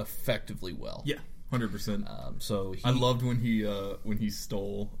effectively well. Yeah. 100%. So I loved when he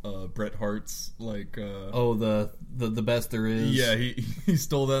stole Bret Hart's the best there is. Yeah, he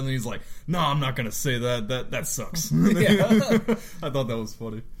stole that and he's like, no, I'm not gonna say that sucks. Yeah. I thought that was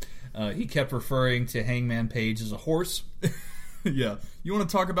funny. He kept referring to Hangman Page as a horse. Yeah, you want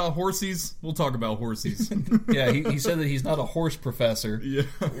to talk about horsies? We'll talk about horsies. Yeah, he said that he's not a horse professor. Yeah,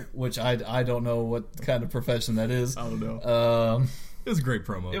 which I don't know what kind of profession that is. I don't know. It was a great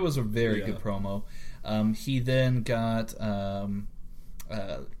promo. It was a very good promo. He then got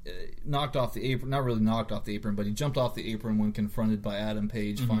knocked off the apron. Not really knocked off the apron, but he jumped off the apron when confronted by Adam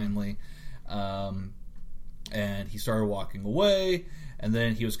Page finally. And he started walking away. And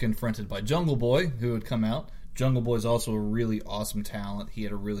then he was confronted by Jungle Boy, who had come out. Jungle Boy is also a really awesome talent. He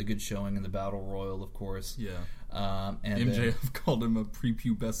had a really good showing in the Battle Royal, of course. Yeah. And MJF called him a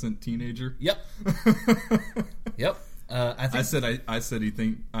prepubescent teenager. Yep. Yep. I said I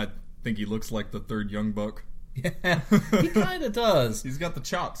think he looks like the third Young Buck. Yeah, he kind of does. He's got the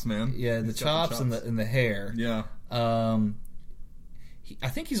chops, man. Yeah, the chops and the hair. Yeah. I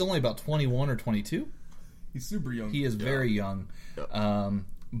think he's only about 21 or 22. He's super young. He is very young. Yeah.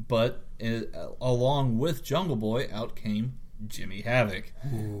 But along with Jungle Boy, out came Jimmy Havoc.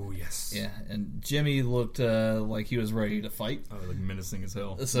 Ooh, yes. Yeah, and Jimmy looked like he was ready to fight. Oh, like menacing as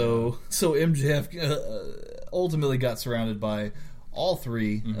hell. So MJF ultimately got surrounded by all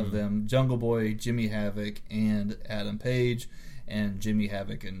three of them: Jungle Boy, Jimmy Havoc, and Adam Page. And Jimmy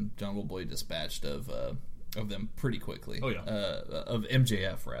Havoc and Jungle Boy dispatched of them pretty quickly. Oh yeah, of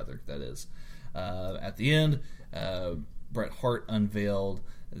MJF rather. That is. At the end, Bret Hart unveiled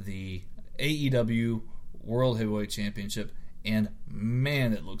the AEW World Heavyweight Championship, and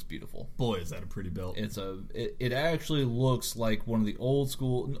man, it looks beautiful. Boy, is that a pretty belt! It actually looks like one of the old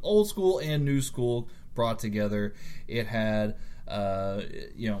school and new school brought together. It had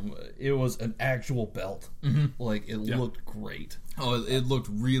it was an actual belt. Like it looked great. Oh, it looked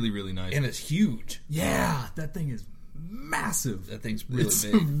really, really nice, and it's huge. Yeah, that thing is massive. That thing's really it's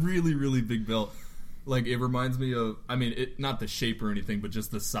big. A really, really big belt. Like, it reminds me of, not the shape or anything, but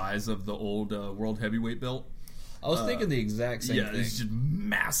just the size of the old World Heavyweight belt. I was thinking the exact same thing. Yeah, it's just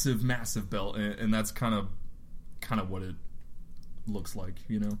massive, massive belt, and that's kind of what it looks like,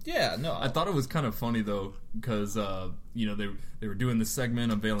 you know? Yeah, no. I thought it was kind of funny, though, because, they were doing this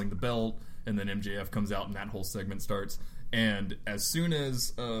segment, unveiling the belt, and then MJF comes out, and that whole segment starts. And as soon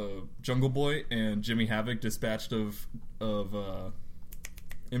as Jungle Boy and Jimmy Havoc dispatched of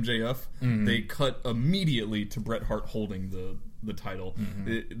MJF, they cut immediately to Bret Hart holding the title.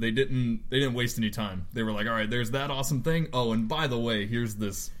 They didn't waste any time. They were like, all right, there's that awesome thing. Oh, and by the way, here's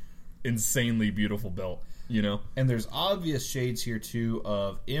this insanely beautiful belt. You know, and there's obvious shades here too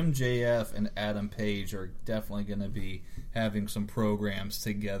of MJF and Adam Page are definitely going to be having some programs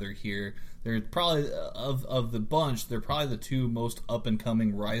together here. They're probably of the bunch. They're probably the two most up and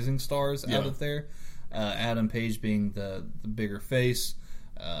coming rising stars out of there. Adam Page being the bigger face,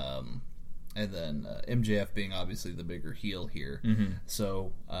 and then MJF being obviously the bigger heel here.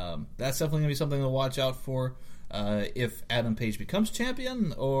 So that's definitely going to be something to watch out for. If Adam Page becomes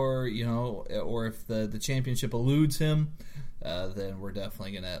champion, or if the championship eludes him, then we're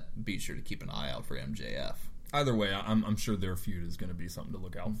definitely gonna be sure to keep an eye out for MJF. Either way, I'm sure their feud is gonna be something to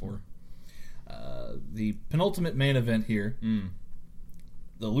look out for. The penultimate main event here: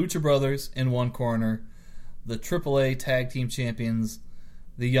 the Lucha Brothers in one corner, the AAA Tag Team Champions,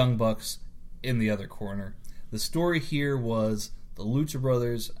 the Young Bucks, in the other corner. The story here was the Lucha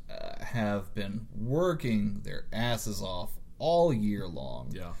Brothers have been working their asses off all year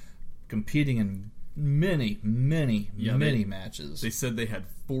long, competing in many matches. They said they had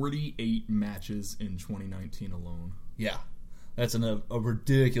 48 matches in 2019 alone. Yeah, that's a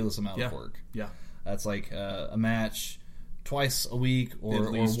ridiculous amount of work. Yeah, that's like a match twice a week,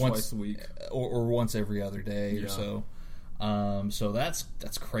 or once twice a week, or once every other day or so. So that's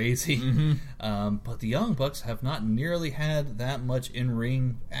crazy. But the Young Bucks have not nearly had that much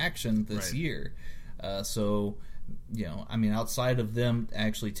in-ring action this year. So, outside of them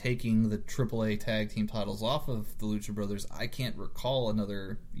actually taking the AAA tag team titles off of the Lucha Brothers, I can't recall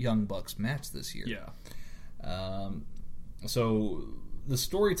another Young Bucks match this year. Yeah. So the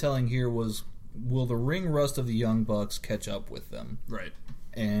storytelling here was, will the ring rust of the Young Bucks catch up with them? Right.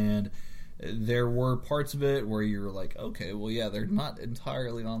 And there were parts of it where you're like, okay, well, yeah, they're not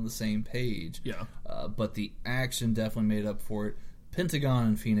entirely on the same page. Yeah. But the action definitely made up for it. Pentagon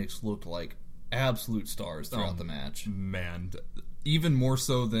and Phoenix looked like absolute stars throughout the match. Man, even more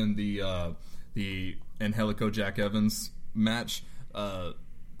so than the Angelico Jack Evans match.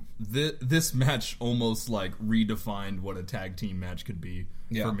 this match almost like redefined what a tag team match could be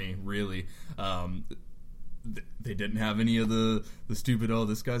for me, really. They didn't have any of the stupid,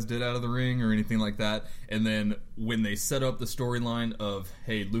 this guy's dead out of the ring or anything like that. And then when they set up the storyline of,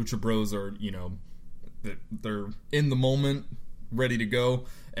 hey, Lucha Bros are, they're in the moment, ready to go,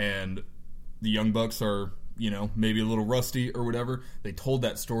 and the Young Bucks are, maybe a little rusty or whatever, they told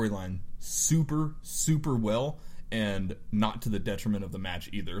that storyline super, super well, and not to the detriment of the match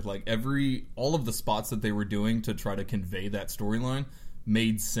either. Like, all of the spots that they were doing to try to convey that storyline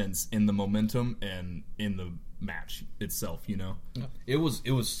made sense in the momentum and in the match itself, It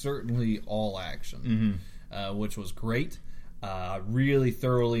was certainly all action, which was great. Really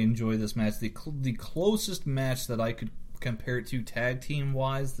thoroughly enjoyed this match. The closest match that I could compare it to tag team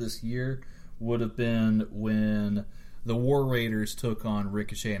wise this year would have been when the War Raiders took on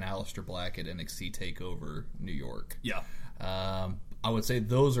Ricochet and Aleister Black at NXT TakeOver New York. Yeah. I would say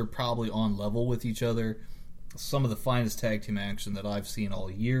those are probably on level with each other. Some of the finest tag team action that I've seen all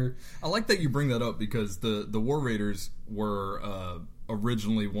year. I like that you bring that up because the War Raiders were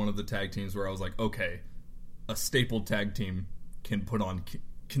originally one of the tag teams where I was like, okay, a staple tag team can put on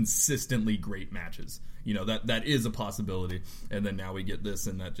consistently great matches. That is a possibility. And then now we get this,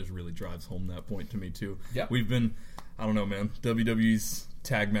 and that just really drives home that point to me too. Yeah. We've been, I don't know, man, WWE's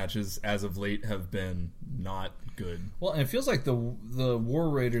tag matches as of late have been not good. Well, and it feels like the War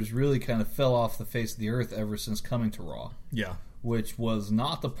Raiders really kind of fell off the face of the earth ever since coming to Raw. Yeah. Which was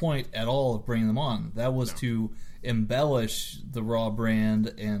not the point at all of bringing them on. That was to embellish the Raw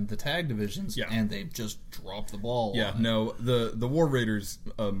brand and the tag divisions, and they've just dropped the ball. Yeah, no, the War Raiders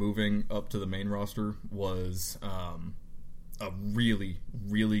moving up to the main roster was a really,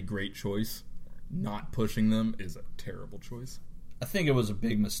 really great choice. Not pushing them is a terrible choice. I think it was a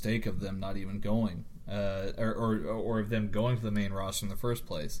big mistake of them not even going, or of them going to the main roster in the first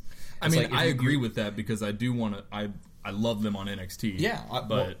place. I agree with that because I do want to. I love them on NXT. Yeah,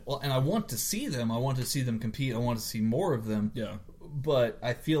 and I want to see them. I want to see them compete. I want to see more of them. Yeah, but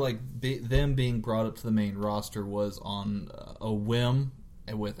I feel like them being brought up to the main roster was on a whim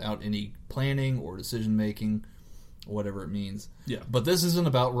and without any planning or decision making, whatever it means. Yeah. But this isn't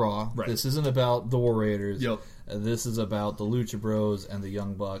about Raw. Right. This isn't about the War Raiders. Yep. This is about the Lucha Bros and the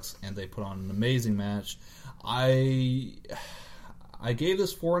Young Bucks, and they put on an amazing match. I gave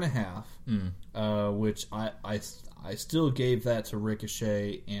this 4.5, which I still gave that to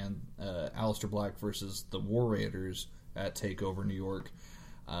Ricochet and Aleister Black versus the War Raiders at TakeOver New York.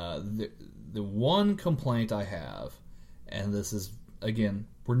 The one complaint I have, and this is, again,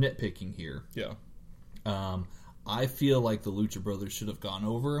 we're nitpicking here. Yeah. I feel like the Lucha Brothers should have gone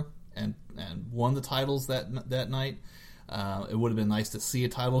over and won the titles that night. It would have been nice to see a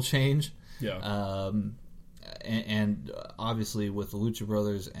title change. Yeah. And obviously with the Lucha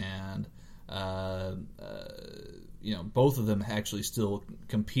Brothers and both of them actually still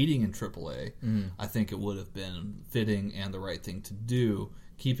competing in AAA, I think it would have been fitting and the right thing to do,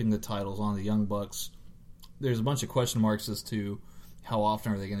 keeping the titles on the Young Bucks. There's a bunch of question marks as to how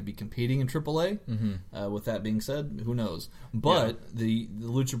often are they going to be competing in AAA. With that being said, who knows? But the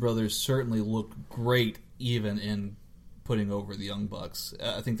Lucha Brothers certainly look great even in putting over the Young Bucks.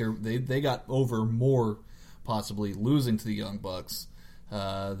 I think they got over more possibly losing to the Young Bucks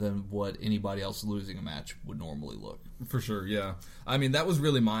than what anybody else losing a match would normally look. For sure, yeah. I mean, that was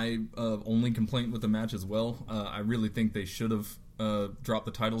really my only complaint with the match as well. I really think they should have dropped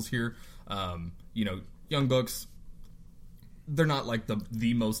the titles here. Young Bucks, they're not like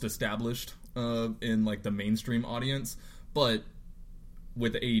the most established in like the mainstream audience, but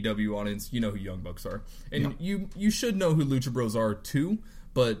with the AEW audience, you know who Young Bucks are. And you should know who Lucha Bros are too,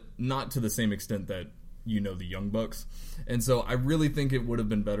 but not to the same extent that you know the Young Bucks. And so I really think it would have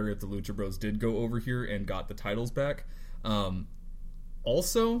been better if the Lucha Bros did go over here and got the titles back.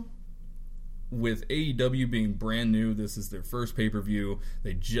 Also, with AEW being brand new, this is their first pay-per-view.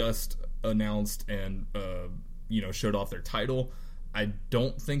 They just announced and showed off their title. I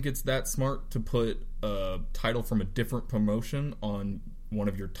don't think it's that smart to put a title from a different promotion on one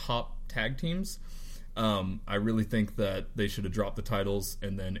of your top tag teams. I really think that they should have dropped the titles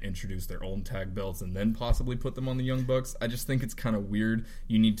and then introduced their own tag belts and then possibly put them on the Young Bucks. I just think it's kind of weird.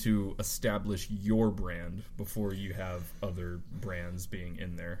 You need to establish your brand before you have other brands being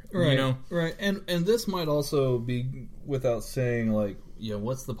in there. Right, right. And this might also be, without saying, like,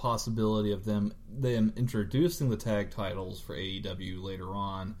 what's the possibility of them introducing the tag titles for AEW later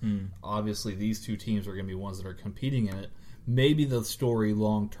on? Obviously, these two teams are going to be ones that are competing in it. Maybe the story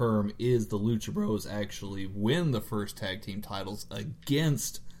long term is the Lucha Bros actually win the first tag team titles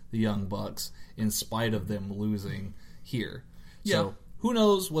against the Young Bucks in spite of them losing here. Yeah. So who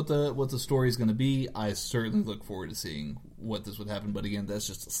knows what the story is going to be. I certainly look forward to seeing what this would happen. But again, that's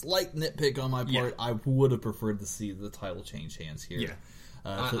just a slight nitpick on my part. Yeah. I would have preferred to see the title change hands here. Yeah.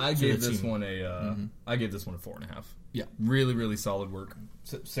 I I gave this one a I gave this one a 4.5. Yeah. Really, really solid work.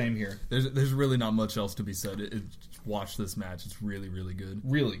 Same here. There's really not much else to be said. Watch this match. It's really, really good.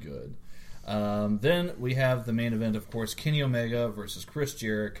 Really good. Then we have the main event, of course, Kenny Omega versus Chris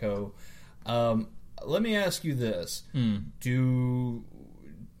Jericho. Let me ask you this: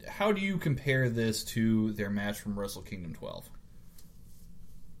 how do you compare this to their match from Wrestle Kingdom 12?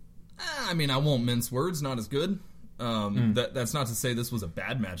 I mean, I won't mince words. Not as good. That's not to say this was a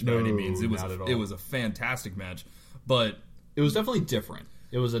bad match by any means. It was not at all. It was a fantastic match, but It was definitely different.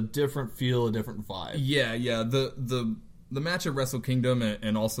 It was a different feel, a different vibe. yeah. The match at Wrestle Kingdom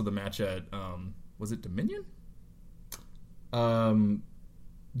and also the match at was it Dominion?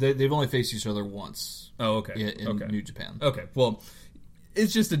 They've only faced each other once. Oh, okay. In New Japan. Okay, well,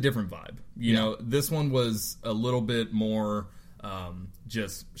 it's just a different vibe. You know, this one was a little bit more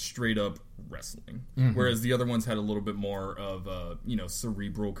just straight up wrestling, whereas the other ones had a little bit more of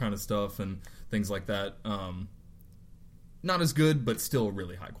cerebral kind of stuff and things like that. Not as good, but still a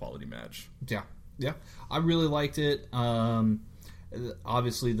really high quality match. Yeah. I really liked it.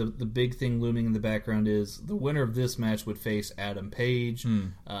 Obviously, the big thing looming in the background is the winner of this match would face Adam Page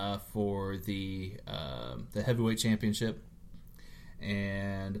for the heavyweight championship,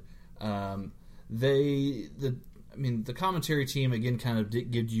 and the commentary team again kind of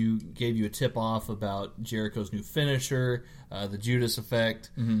gave you a tip off about Jericho's new finisher, the Judas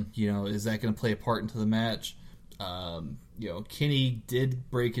effect. Is that going to play a part into the match? Kenny did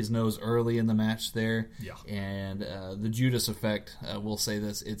break his nose early in the match there, and the Judas effect, we'll say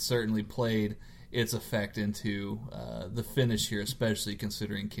this, it certainly played its effect into the finish here, especially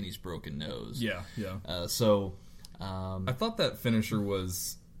considering Kenny's broken nose. I thought that finisher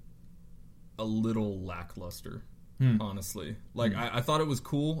was a little lackluster, honestly. Like, I thought it was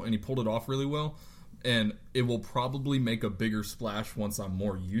cool, and he pulled it off really well, and it will probably make a bigger splash once I'm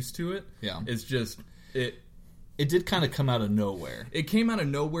more used to it. Yeah. It's just... It did kind of come out of nowhere. It came out of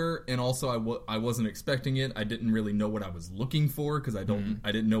nowhere, and also I wasn't expecting it. I didn't really know what I was looking for because I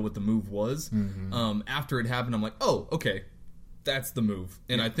didn't know what the move was. After it happened, I'm like, oh, okay, that's the move.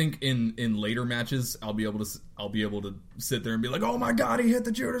 And I think in later matches, I'll be able to sit there and be like, oh my god, he hit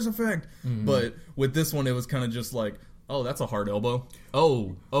the Judas effect. But with this one, it was kind of just like, oh, that's a hard elbow.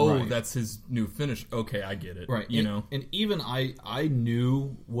 Oh, right. That's his new finish. Okay, I get it. Right, and even I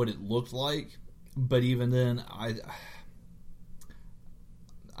knew what it looked like. But even then,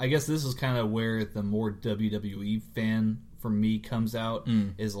 I guess this is kind of where the more WWE fan for me comes out,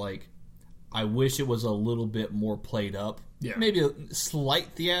 is like, I wish it was a little bit more played up. Yeah. Maybe a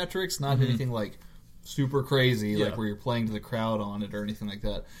slight theatrics, not anything like super crazy, like where you're playing to the crowd on it or anything like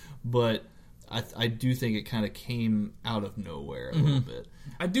that. But I do think it kind of came out of nowhere a little bit.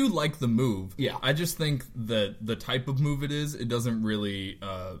 I do like the move. Yeah. I just think that the type of move it is, it doesn't really...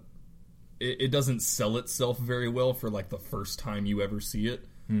 It doesn't sell itself very well for like the first time you ever see it,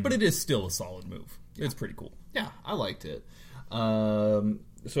 but it is still a solid move. Yeah. It's pretty cool. Yeah, I liked it.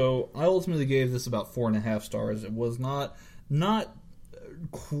 So I ultimately gave this about 4.5 stars. It was not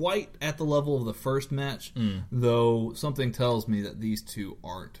quite at the level of the first match, though something tells me that these two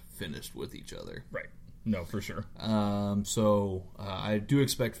aren't finished with each other. Right. No, for sure. So I do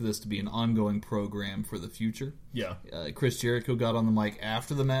expect for this to be an ongoing program for the future. Yeah. Chris Jericho got on the mic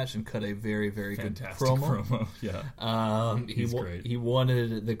after the match and cut a very, very Fantastic good promo. Yeah. He's great. He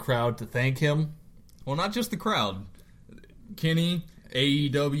wanted the crowd to thank him. Well, not just the crowd. Kenny,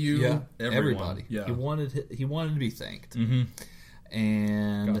 AEW, everybody. Yeah. He wanted to be thanked.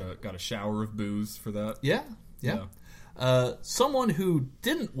 And got a shower of booze for that. Yeah. Someone who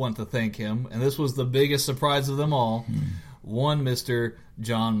didn't want to thank him, and this was the biggest surprise of them all, one Mr.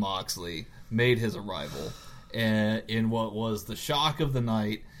 Jon Moxley made his arrival in what was the shock of the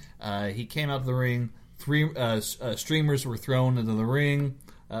night. He came out of the ring. Streamers were thrown into the ring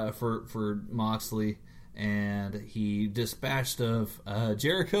for Moxley, and he dispatched of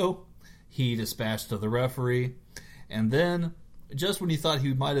Jericho. He dispatched of the referee, and then just when he thought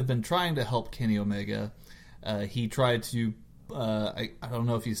he might have been trying to help Kenny Omega, he tried to, I don't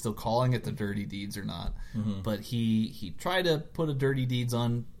know if he's still calling it the Dirty Deeds or not, but he tried to put a Dirty Deeds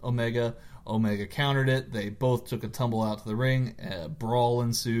on Omega. Omega countered it. They both took a tumble out to the ring. A brawl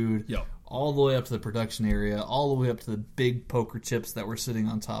ensued. Yep. All the way up to the production area, all the way up to the big poker chips that were sitting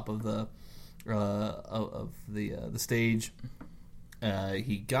on top of the stage.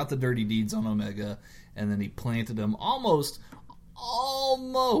 He got the Dirty Deeds on Omega, and then he planted him almost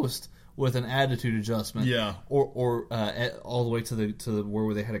with an attitude adjustment, Yeah. or all the way to the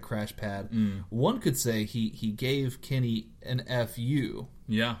where they had a crash pad. One could say he gave Kenny an FU.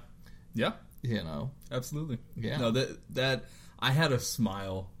 Yeah. Absolutely. Yeah. No, that I had a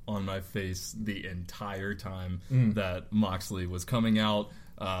smile on my face the entire time that Moxley was coming out.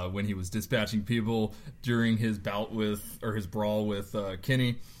 When he was dispatching people during his bout his brawl with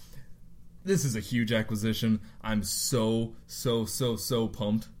Kenny. This is a huge acquisition. I'm so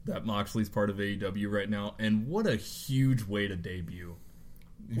pumped that Moxley's part of AEW right now. And what a huge way to debut.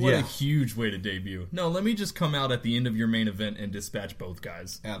 What a huge way to debut. No, let me just come out at the end of your main event and dispatch both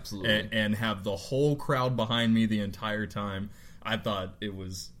guys. Absolutely. And have the whole crowd behind me the entire time. I thought it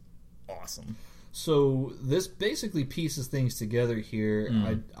was awesome. So this basically pieces things together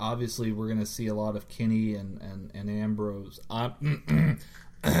here. Obviously, we're going to see a lot of Kenny and Ambrose.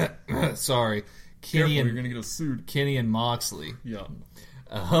 Sorry, Careful, you're going to get us sued. Kenny and Moxley. Yeah.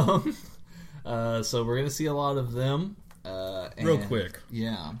 So we're going to see a lot of them. Real quick.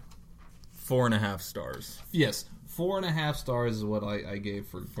 Yeah. 4.5 stars. Yes, 4.5 stars is what I gave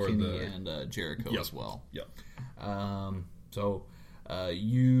for Kenny and Jericho as well. Yep. So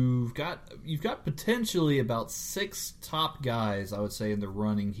you've got potentially about 6 top guys, I would say, in the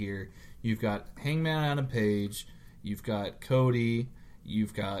running here. You've got Hangman Adam Page, you've got Cody,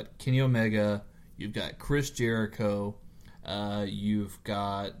 you've got Kenny Omega, you've got Chris Jericho, you've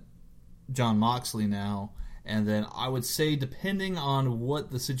got Jon Moxley now, and then I would say, depending on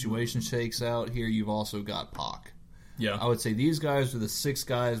what the situation shakes out here, you've also got Pac. Yeah. I would say these guys are the 6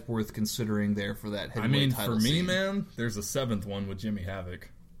 guys worth considering there for that heavyweight title for me, scene. man, there's a 7th one with Jimmy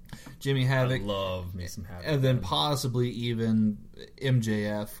Havoc. Jimmy Havoc. I love me some Havoc. And then possibly even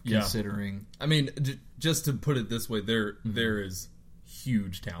MJF, considering. I mean, just to put it this way, there is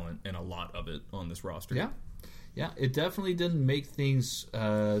huge talent and a lot of it on this roster. Yeah. Yeah, it definitely didn't make things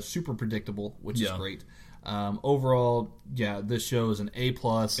super predictable, which is great. Overall, this show is an A+.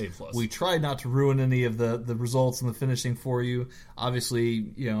 We tried not to ruin any of the results and the finishing for you.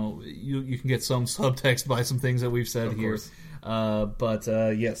 Obviously, you can get some subtext by some things that we've said here. But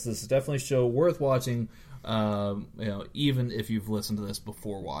yes, this is definitely a show worth watching, even if you've listened to this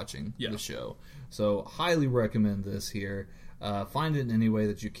before watching the show. So, highly recommend this here. Find it in any way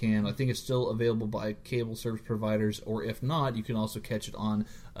that you can. I think it's still available by cable service providers, or if not, you can also catch it on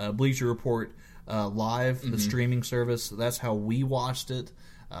Bleacher Report Live, the streaming service. That's how we watched it.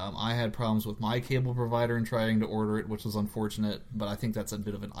 I had problems with my cable provider in trying to order it, which was unfortunate, but I think that's a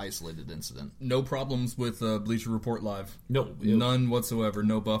bit of an isolated incident. No problems with Bleacher Report Live. No, none whatsoever.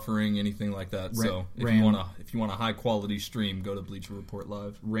 No buffering, anything like that. So if you want a high quality stream, go to Bleacher Report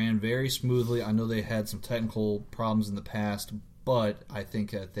Live. Ran very smoothly. I know they had some technical problems in the past, but I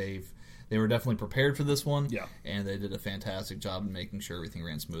think that they were definitely prepared for this one. Yeah, and they did a fantastic job in making sure everything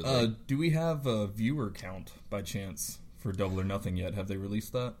ran smoothly. Do we have a viewer count by chance for Double or Nothing yet? Have they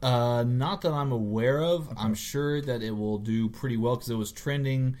released that? Not that I'm aware of. Okay. I'm sure that it will do pretty well because it was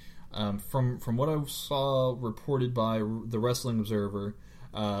trending. From what I saw reported by the Wrestling Observer,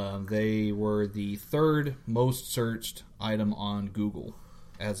 they were the 3rd most searched item on Google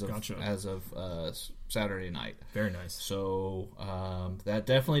as of Saturday night. Very nice. So that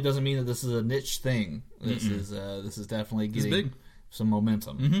definitely doesn't mean that this is a niche thing. This is definitely getting some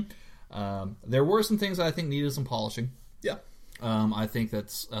momentum. There were some things that I think needed some polishing. Yeah. I think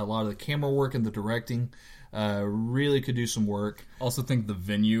that's a lot of the camera work and the directing really could do some work. Also think the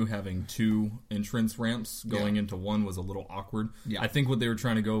venue having 2 entrance ramps going into one was a little awkward. Yeah. I think what they were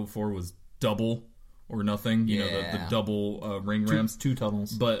trying to go for was double or nothing, the double ring ramps. 2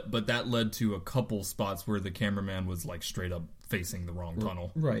 tunnels. But that led to a couple spots where the cameraman was like straight up facing the wrong tunnel.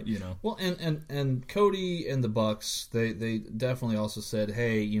 Right. Well, and Cody and the Bucks, they definitely also said,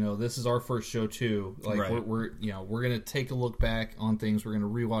 hey, this is our first show too. Like we're going to take a look back on things. We're going to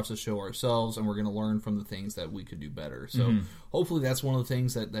rewatch the show ourselves, and we're going to learn from the things that we could do better. So hopefully that's one of the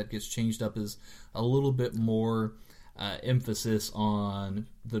things that gets changed up, is a little bit more emphasis on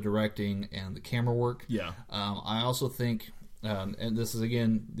the directing and the camera work. Yeah. I also think, and this is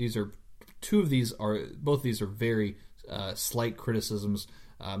again, both of these are very slight criticisms.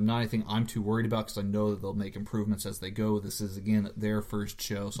 Not anything I'm too worried about because I know that they'll make improvements as they go. This is, again, their first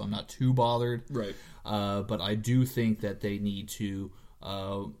show, so I'm not too bothered. Right. But I do think that they need to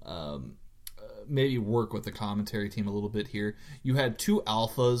maybe work with the commentary team a little bit here. You had 2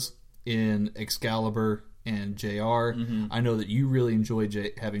 alphas in Excalibur and JR. I know that you really enjoy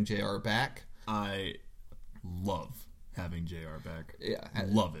having JR back. I love having JR back. Yeah,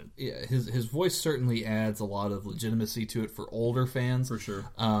 Love it. Yeah, his voice certainly adds a lot of legitimacy to it for older fans. For sure.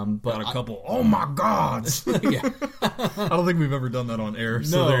 But Got a couple, oh my God! yeah. I don't think we've ever done that on air,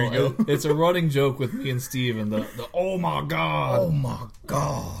 so No, there you go. It's a running joke with me and Steven, the oh my God. Oh my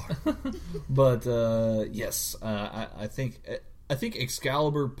God. But yes, I think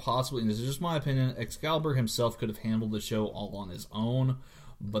Excalibur possibly, and this is just my opinion, Excalibur himself could have handled the show all on his own,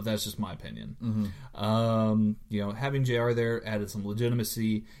 but that's just my opinion. Mm-hmm. Having JR there added some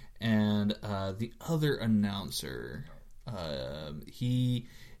legitimacy, and the other announcer,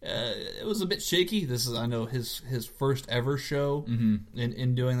 it was a bit shaky. This is, I know, his first ever show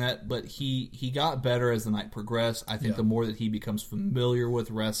in doing that, but he got better as the night progressed. I think the more that he becomes familiar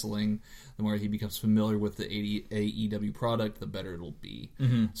with wrestling, the more he becomes familiar with the AEW product, the better it'll be.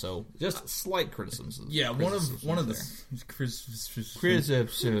 So just slight criticisms. Yeah, one of the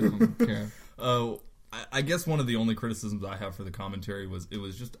criticism. I guess one of the only criticisms I have for the commentary was it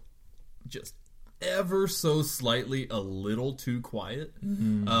was just ever so slightly a little too quiet.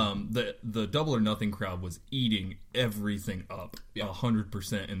 The Double or Nothing crowd was eating everything up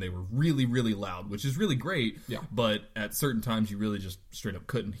 100%, and they were really, really loud, which is really great. Yeah. But at certain times, you really just straight up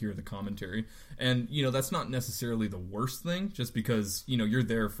couldn't hear the commentary, and that's not necessarily the worst thing, just because you're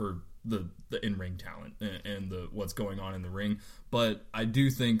there for the in-ring talent and the what's going on in the ring. But I do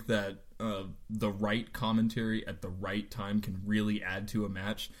think that the right commentary at the right time can really add to a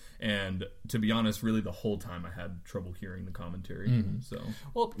match. And to be honest, really the whole time I had trouble hearing the commentary. So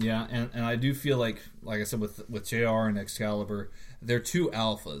Well, yeah, and I do feel like I said with JR and Excalibur, they're two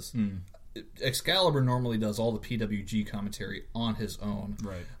alphas. Excalibur normally does all the PWG commentary on his own.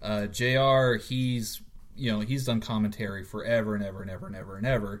 Right. JR, he's done commentary forever and ever and ever and ever and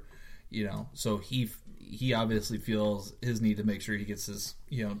ever. So he obviously feels his need to make sure he gets his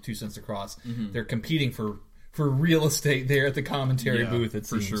 2 cents across. They're competing for real estate there at the commentary booth. It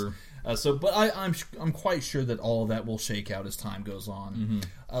seems. For sure. But I'm quite sure that all of that will shake out as time goes on.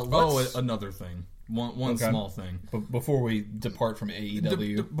 Another thing. One small thing. Before we depart from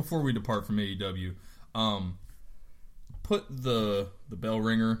AEW. Before we depart from AEW, put the bell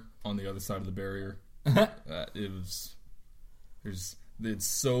ringer on the other side of the barrier. It's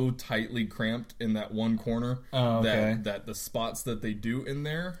so tightly cramped in that one corner that the spots that they do in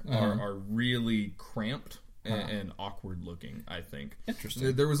there are really cramped and awkward looking, I think.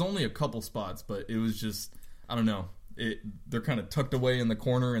 Interesting. There was only a couple spots, but it was just, I don't know. They're kind of tucked away in the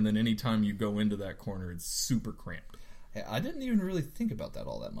corner, and then anytime you go into that corner, it's super cramped. Hey, I didn't even really think about that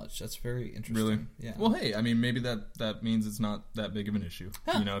all that much. That's very interesting. Really? Yeah. Well, hey, I mean, maybe that means it's not that big of an issue.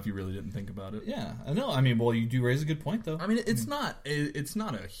 If you really didn't think about it. Yeah, I know. I mean, well, you do raise a good point, though. I mean, it's not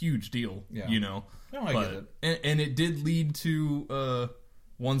a huge deal. Yeah. No, I get it. And it did lead to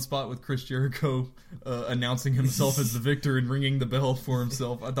one spot with Chris Jericho announcing himself as the victor and ringing the bell for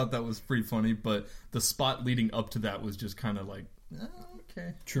himself. I thought that was pretty funny, but the spot leading up to that was just kind of like,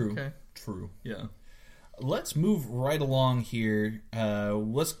 okay. True. Okay. True. Yeah. Let's move right along here.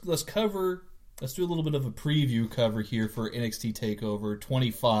 Let's do a little bit of a preview cover here for NXT TakeOver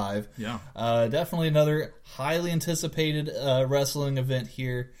 25. Yeah. Definitely another highly anticipated wrestling event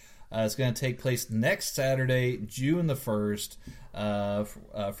here. It's going to take place next Saturday, June the 1st,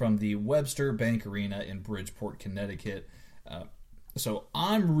 from the Webster Bank Arena in Bridgeport, Connecticut. So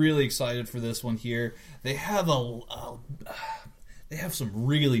I'm really excited for this one here. They have they have some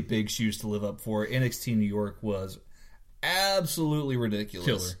really big shoes to live up for. NXT New York was absolutely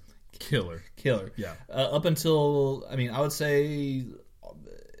ridiculous. Killer. Yeah. Up until, I would say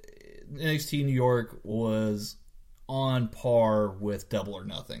NXT New York was on par with Double or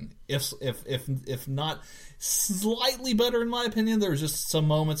Nothing. If not slightly better, in my opinion. There was just some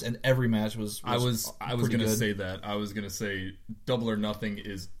moments, and every match was I was going to good. say that. I was going to say Double or Nothing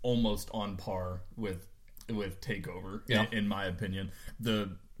is almost on par with TakeOver, in my opinion.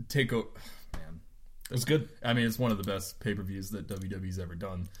 The TakeOver, man, it's good. I mean, it's one of the best pay-per-views that WWE's ever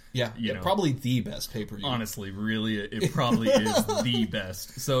done. Yeah, probably the best pay-per-view. Honestly, really, it probably is the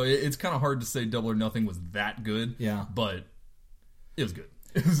best. So it's kind of hard to say Double or Nothing was that good. Yeah, but it was good.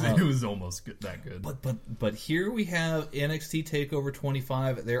 It was almost that good. But here we have NXT TakeOver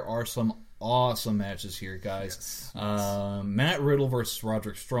 25. There are some awesome matches here, guys. Yes. Matt Riddle versus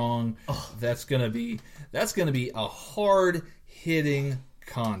Roderick Strong. Oh. That's gonna be a hard hitting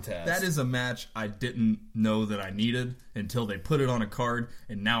contest. That is a match I didn't know that I needed until they put it on a card,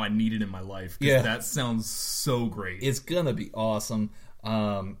 and now I need it in my life. Yeah, that sounds so great. It's gonna be awesome.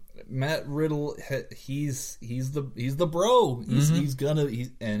 Matt Riddle, he's the bro.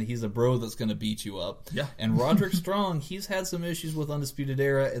 He's a bro that's gonna beat you up. Yeah. And Roderick Strong, he's had some issues with Undisputed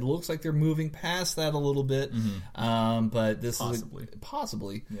Era. It looks like they're moving past that a little bit. But this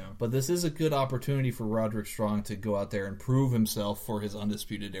possibly. Yeah. But this is a good opportunity for Roderick Strong to go out there and prove himself for his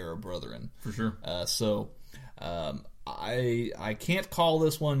Undisputed Era brethren. For sure. I can't call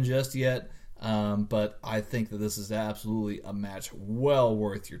this one just yet. But I think that this is absolutely a match well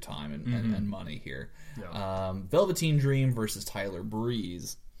worth your time and money here. Yeah. Velveteen Dream versus Tyler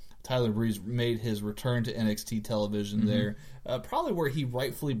Breeze. Tyler Breeze made his return to NXT television there, probably where he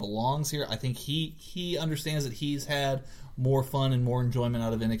rightfully belongs here. I think he understands that he's had more fun and more enjoyment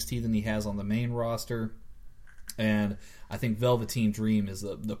out of NXT than he has on the main roster. And I think Velveteen Dream is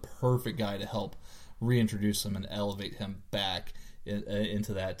the perfect guy to help reintroduce him and elevate him back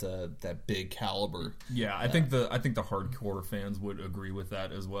into that big caliber. Yeah, I think the hardcore fans would agree with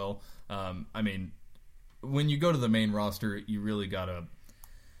that as well. I mean, when you go to the main roster, you really gotta.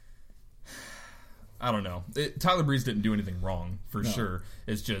 I don't know. Tyler Breeze didn't do anything wrong for sure.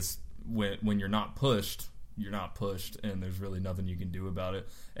 It's just when you're not pushed, you're not pushed, and there's really nothing you can do about it.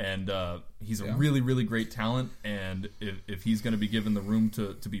 And he's a really, really great talent, and if he's going to be given the room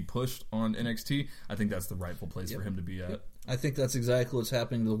to be pushed on NXT, I think that's the rightful place for him to be at. Yep. I think that's exactly what's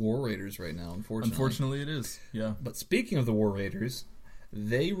happening to the War Raiders right now, unfortunately. Unfortunately, it is, yeah. But speaking of the War Raiders,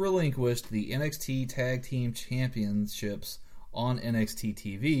 they relinquished the NXT Tag Team Championships on NXT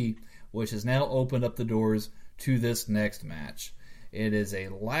TV, which has now opened up the doors to this next match. It is a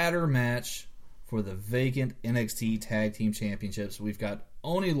ladder match for the vacant NXT Tag Team Championships. We've got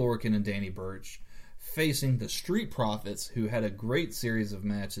Oney Lorcan and Danny Burch facing the Street Profits, who had a great series of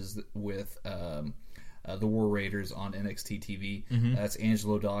matches with the War Raiders on NXT TV. That's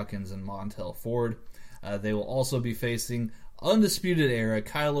Angelo Dawkins and Montel Ford. They will also be facing Undisputed Era,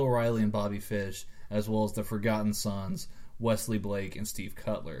 Kyle O'Reilly and Bobby Fish, as well as the Forgotten Sons, Wesley Blake and Steve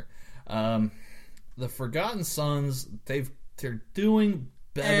Cutler. The Forgotten Sons, they're doing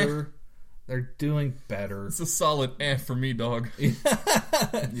better. They're doing better. It's a solid for me, dog.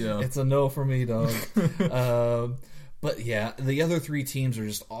 Yeah. It's a no for me, dog. But yeah, the other three teams are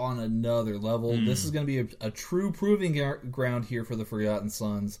just on another level. This is going to be a true proving ground here for the Forgotten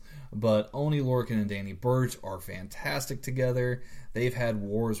Sons. But Oney Lorcan and Danny Burch are fantastic together. They've had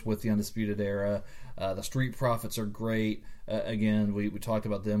wars with the Undisputed Era. The Street Profits are great. Again, we talked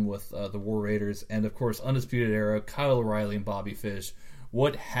about them with the War Raiders. And of course, Undisputed Era, Kyle O'Reilly and Bobby Fish.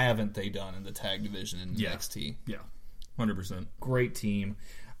 What haven't they done in the tag division in NXT? Yeah, 100%. Great team.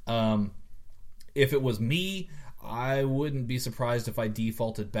 If it was me, I wouldn't be surprised if I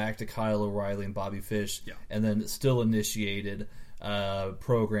defaulted back to Kyle O'Reilly and Bobby Fish, and then still initiated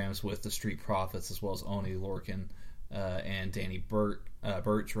programs with the Street Profits as well as Oney Lorcan and Danny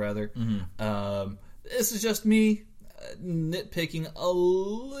Burch, rather. This is just me nitpicking a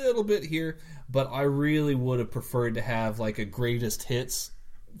little bit here, but I really would have preferred to have like a greatest hits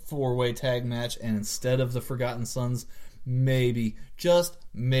 4-way tag match, and instead of the Forgotten Sons, maybe, just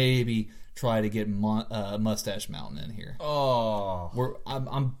maybe, try to get Mustache Mountain in here.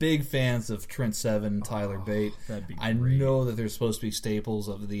 I'm big fans of Trent Seven and Tyler Bate. That'd be great. I know that they're supposed to be staples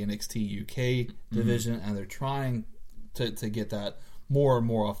of the NXT UK division, and they're trying to get that more and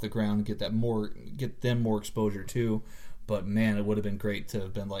more off the ground, get them more exposure too. But man, it would have been great to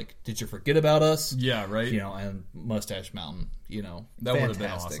have been like, did you forget about us? Yeah, right. And Mustache Mountain, that would have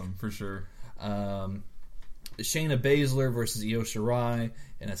been awesome for sure. Shayna Baszler versus Io Shirai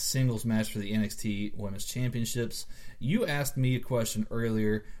in a singles match for the NXT Women's Championships. You asked me a question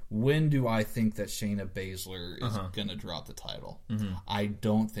earlier. When do I think that Shayna Baszler is going to drop the title? I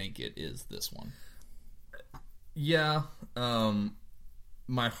don't think it is this one. Yeah.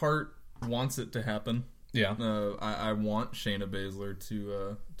 My heart wants it to happen. Yeah. I want Shayna Baszler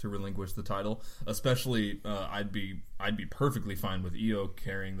to relinquish the title. Especially, I'd be perfectly fine with Io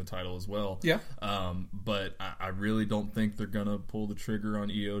carrying the title as well. Yeah. But I really don't think they're gonna pull the trigger on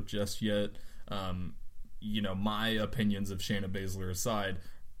Io just yet. My opinions of Shayna Baszler aside,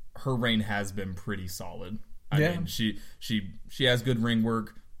 her reign has been pretty solid. I mean, she has good ring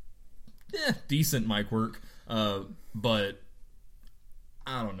work, decent mic work, but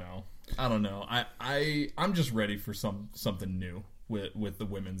I don't know. I'm just ready for something new with the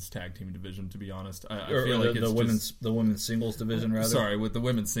women's tag team division. To be honest, I feel like it's the women's singles division. Rather, sorry, with the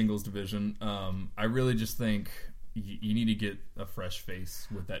women's singles division, I really just think you need to get a fresh face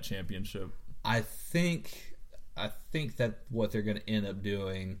with that championship. I think that what they're going to end up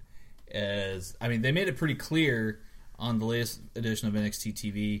doing is, they made it pretty clear on the latest edition of NXT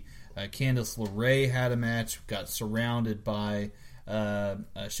TV. Candice LeRae had a match, got surrounded by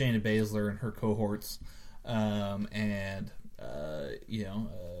Shayna Baszler and her cohorts, Io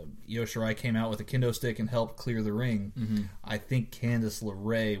Shirai came out with a kendo stick and helped clear the ring. Mm-hmm. I think Candice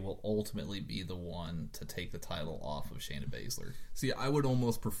LeRae will ultimately be the one to take the title off of Shayna Baszler. See, I would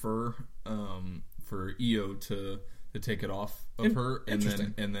almost prefer for Io to take it off of her and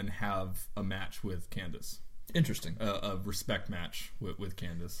then have a match with Candice. Interesting. A respect match with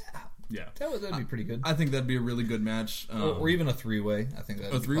Candice. Yeah. That'd be pretty good. I think that'd be a really good match. Or even a three-way. I think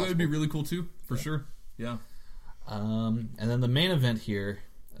that a three-way would be really cool too, for sure. Yeah. And then the main event here,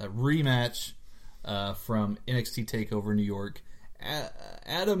 a rematch from NXT TakeOver New York.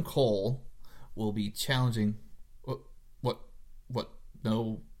 Adam Cole will be challenging. What?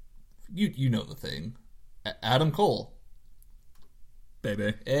 No, you know the thing. Adam Cole.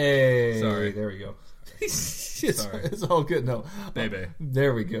 Baby. Hey, sorry. There we go. Sorry. It's all good. No, baby.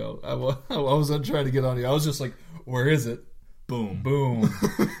 There we go. I wasn't trying to get on you. I was just like, where is it? Boom.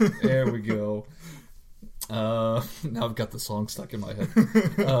 There we go. Now I've got the song stuck in my head.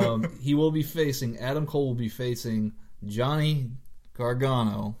 Adam Cole will be facing Johnny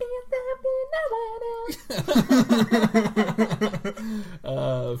Gargano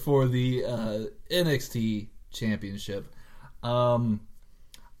for the NXT Championship.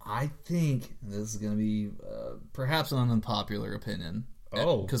 I think this is going to be perhaps an unpopular opinion.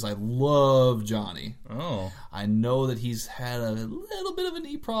 Oh. Because I love Johnny. Oh. I know that he's had a little bit of a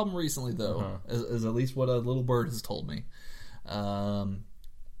knee problem recently, though, as at least what a little bird has told me.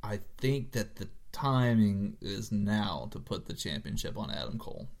 I think that the timing is now to put the championship on Adam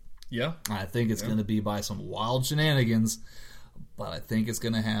Cole. Yeah. I think it's going to be by some wild shenanigans, but I think it's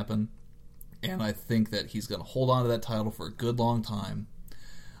going to happen. And I think that he's going to hold on to that title for a good long time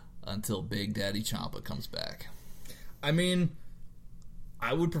until Big Daddy Ciampa comes back. I mean,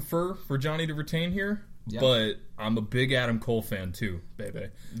 I would prefer for Johnny to retain here, Yeah. but I'm a big Adam Cole fan too, baby.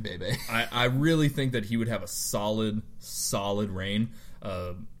 I really think that he would have a solid reign.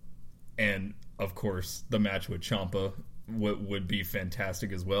 And, of course, the match with Ciampa would be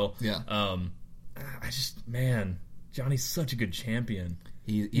fantastic as well. Yeah. Johnny's such a good champion.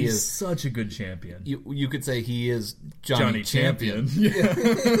 He He's is such a good champion. You could say he is Johnny Champion.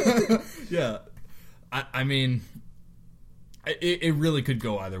 Yeah. I mean, it really could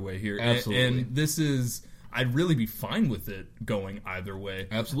go either way here. Absolutely. And this is, I'd really be fine with it going either way.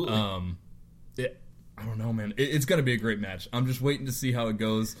 Absolutely. I don't know, man. It's going to be a great match. I'm just waiting to see how it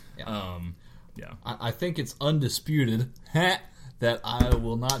goes. Yeah. Yeah. I think it's undisputed that I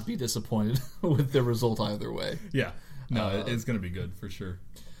will not be disappointed with the result either way. Yeah. No, it's going to be good for sure.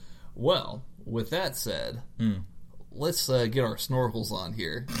 Well, with that said, let's get our snorkels on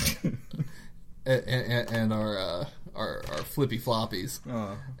here and our flippy floppies,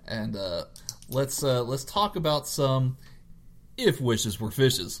 and let's talk about some if wishes were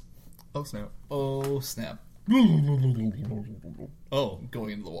fishes. Oh snap! Oh snap! Oh,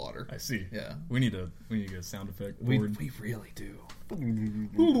 going into the water. I see. Yeah, we need to get a sound effect. We really do.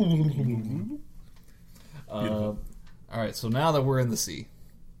 All right, so now that we're in the sea,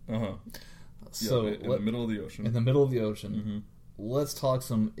 so in the middle of the ocean, let's talk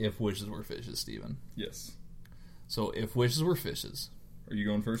some if wishes were fishes, Steven. Yes. So if wishes were fishes, are you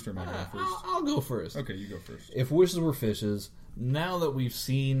going first or am I going first? I'll go first. Okay, you go first. If wishes were fishes, now that we've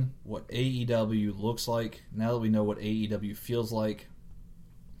seen what AEW looks like, now that we know what AEW feels like,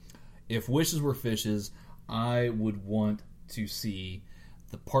 if wishes were fishes, I would want to see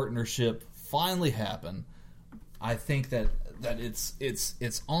the partnership finally happen. I think that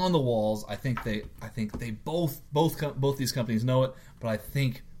it's on the walls. I think they both these companies know it, but I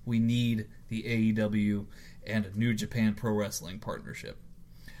think we need the AEW and New Japan Pro Wrestling partnership.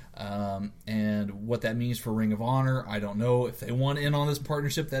 And what that means for Ring of Honor, I don't know. If they want in on this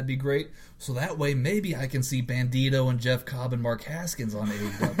partnership, that'd be great. So that way, maybe I can see Bandito and Jeff Cobb and Mark Haskins on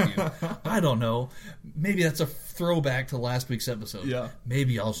AEW. I don't know. Maybe that's a throwback to last week's episode. Yeah.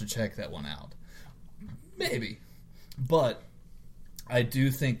 Maybe I should check that one out. Maybe. But I do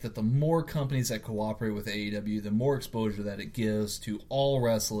think that the more companies that cooperate with AEW, the more exposure that it gives to all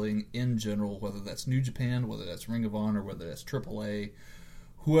wrestling in general, whether that's New Japan, whether that's Ring of Honor, whether that's AAA,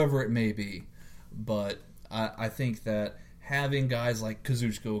 whoever it may be. But I think that having guys like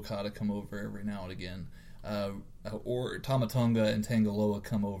Kazuchika Okada come over every now and again, or Tama Tonga and Tangaloa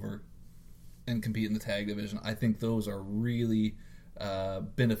come over and compete in the tag division, I think those are really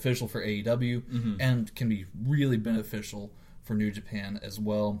beneficial for AEW and can be really beneficial for New Japan as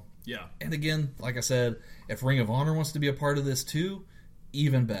well. Yeah. And again, like I said, if Ring of Honor wants to be a part of this too,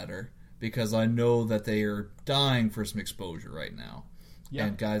 even better, because I know that they are dying for some exposure right now. Yeah.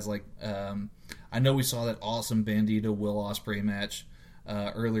 And guys like, I know we saw that awesome Bandito Will Ospreay match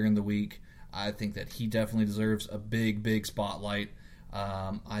earlier in the week. I think that he definitely deserves a big spotlight.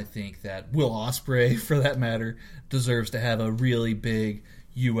 I think that Will Ospreay, for that matter, deserves to have a really big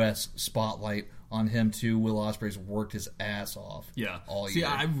U.S. spotlight on him too. Will Ospreay's worked his ass off. All year. See,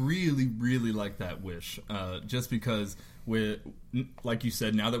 I really like that wish. Just because, like you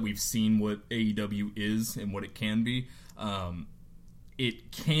said, now that we've seen what AEW is and what it can be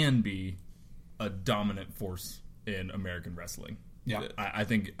a dominant force in American wrestling. Yeah, I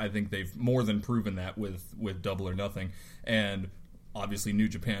think they've more than proven that with Double or Nothing, and obviously New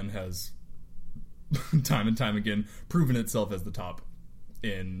Japan has time and time again proven itself as the top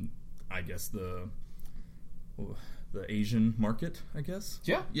in, I guess, the Asian market, I guess.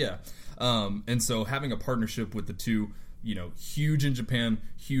 Yeah. And so having a partnership with the two, huge in Japan,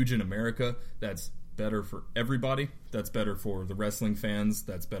 huge in America, that's better for everybody. That's better for the wrestling fans.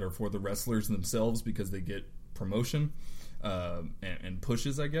 That's better for the wrestlers themselves because they get promotion and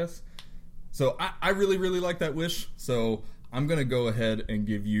pushes, I guess. So I really like that wish. So I'm going to go ahead and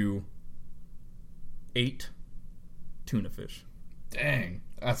give you 8 tuna fish. Dang,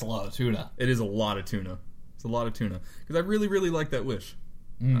 that's a lot of tuna. It is a lot of tuna. It's a lot of tuna. Because I really like that wish.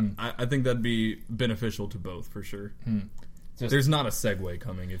 I think that'd be beneficial to both, for sure. There's not a segue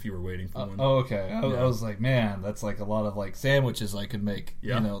coming if you were waiting for one. Oh, okay. I was like, man, that's like a lot of like sandwiches I could make.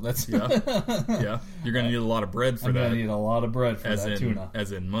 Yeah. That's Yeah. You're going to need a lot of bread for I'm that. going to need a lot of bread for that tuna.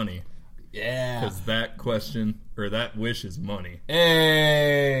 As in money. Yeah. Because that question, or that wish is money.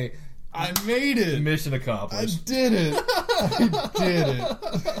 Hey! I made it! Mission accomplished. I did it!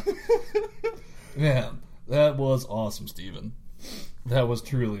 Man, that was awesome, Steven. That was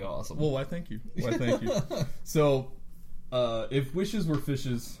truly awesome. Well, why thank you. So, if wishes were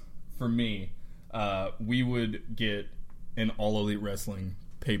fishes for me, we would get an All Elite Wrestling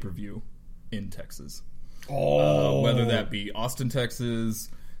pay-per-view in Texas. Whether that be Austin, Texas,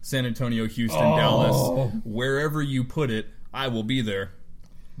 San Antonio, Houston, Dallas, wherever you put it, I will be there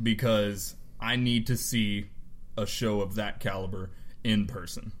because I need to see a show of that caliber in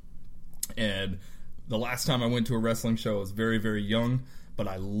person. And the last time I went to a wrestling show, I was very, very young, but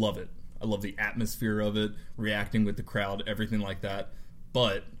I love it. I love the atmosphere of it, reacting with the crowd, everything like that.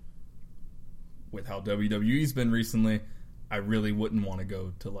 But with how WWE's been recently, I really wouldn't want to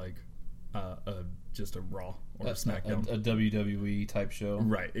go to like just a Raw or a SmackDown. A WWE type show.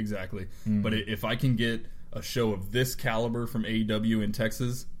 Right, exactly. But if I can get a show of this caliber from AEW in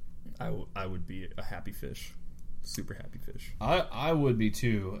Texas, I would be a happy fish. Super happy fish. I would be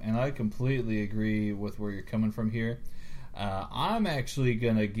too, and I completely agree with where you're coming from here. I'm actually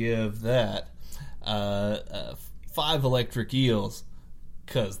going to give that 5 electric eels,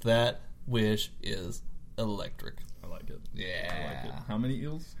 because that wish is electric. I like it. Yeah. I like it. How many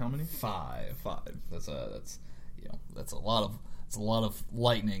eels? How many? 5. That's a lot of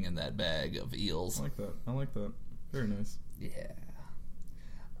lightning in that bag of eels. I like that. Very nice. Yeah.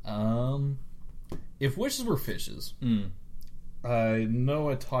 If wishes were fishes, I know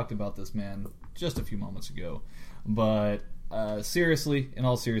I talked about this, man, just a few moments ago, but seriously, in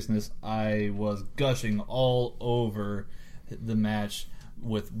all seriousness, I was gushing all over the match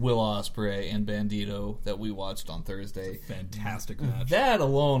with Will Ospreay and Bandito that we watched on Thursday. Fantastic match. That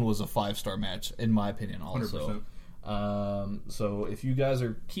alone was a 5-star match, in my opinion, also. 100%. So if you guys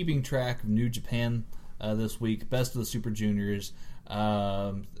are keeping track of New Japan this week, Best of the Super Juniors,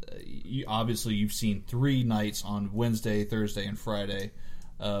 obviously you've seen 3 nights on Wednesday, Thursday, and Friday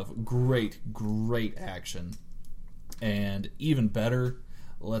of great action. And even better,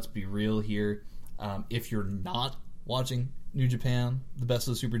 let's be real here, if you're not watching New Japan, the Best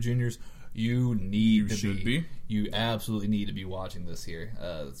of the Super Juniors, you should be. You absolutely need to be watching this here.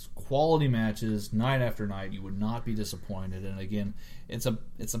 It's quality matches, night after night. You would not be disappointed. And again, it's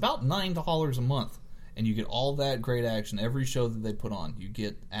about $9 a month. And you get all that great action. Every show that they put on, you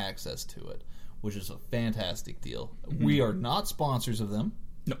get access to it, which is a fantastic deal. We are not sponsors of them.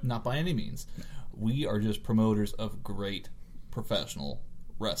 No. Not by any means. No. We are just promoters of great professional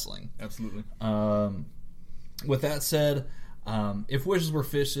wrestling. Absolutely. With that said, if wishes were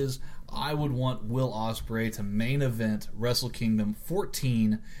fishes, I would want Will Ospreay to main event Wrestle Kingdom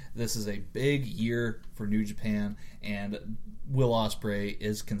 14. This is a big year for New Japan, and Will Ospreay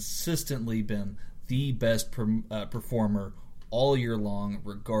has consistently been the best performer all year long,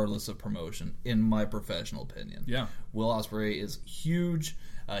 regardless of promotion, in my professional opinion. Yeah. Will Ospreay is huge.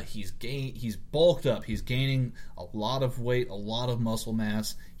 He's bulked up. He's gaining a lot of weight, a lot of muscle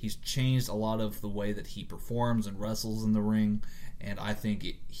mass. He's changed a lot of the way that he performs and wrestles in the ring. And I think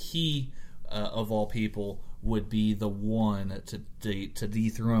he, of all people, would be the one to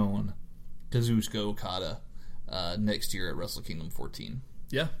dethrone Kazuchika Okada next year at Wrestle Kingdom 14.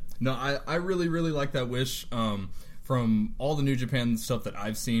 Yeah. No, I really, really like that wish. From all the New Japan stuff that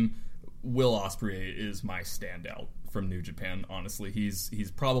I've seen, Will Ospreay is my standout from New Japan, honestly.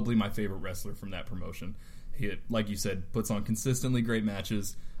 He's probably my favorite wrestler from that promotion. He, like you said, puts on consistently great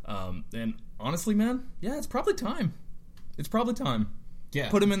matches. And honestly, man, yeah, it's probably time. It's probably time. Yeah.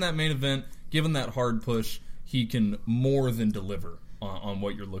 Put him in that main event, give him that hard push. He can more than deliver on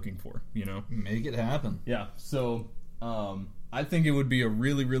what you're looking for, you know? Make it happen. Yeah, so I think it would be a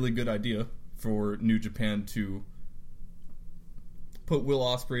really, really good idea for New Japan to put Will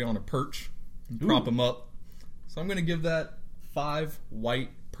Ospreay on a perch and prop him up. So I'm going to give that 5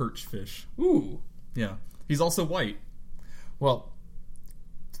 white perch fish. Ooh. Yeah. He's also white. Well,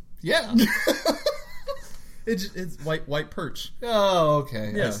 yeah. It's white perch. Oh,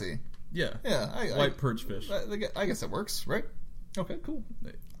 okay. Yeah. I see. Yeah. Yeah. White perch fish. I guess it works, right? Okay, cool.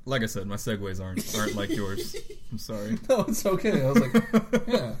 Like I said, my segues aren't like yours. I'm sorry. No, it's okay. I was like,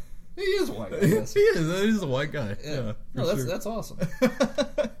 yeah. He is white, I guess. He's a white guy. Yeah. No, that's awesome.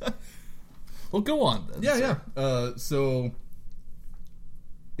 Well, go on then. Yeah. So,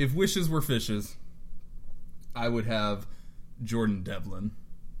 if wishes were fishes, I would have Jordan Devlin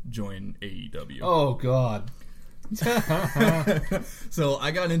join AEW. Oh, God. So,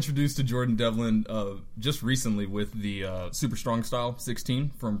 I got introduced to Jordan Devlin just recently with the Super Strong Style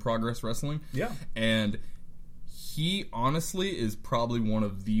 16 from Progress Wrestling. Yeah. And he honestly is probably one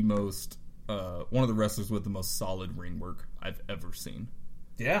of the wrestlers with the most solid ring work I've ever seen.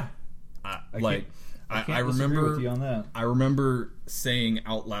 Yeah. I can't remember disagree with you on that. I remember saying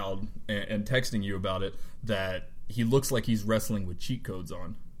out loud and texting you about it that he looks like he's wrestling with cheat codes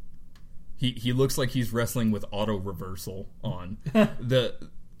on. He looks like he's wrestling with auto reversal on.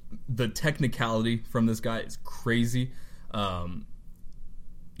 The technicality from this guy is crazy.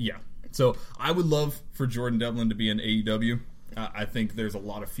 Yeah. So I would love for Jordan Devlin to be in AEW. I think there's a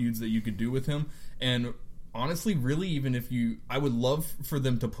lot of feuds that you could do with him. And honestly, really, even I would love for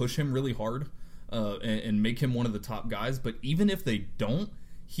them to push him really hard and make him one of the top guys. But even if they don't,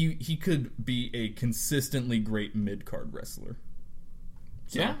 he could be a consistently great mid-card wrestler.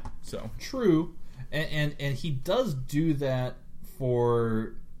 Yeah. So true. And he does do that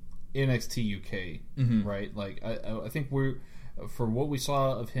for NXT UK, right? Like, I think for what we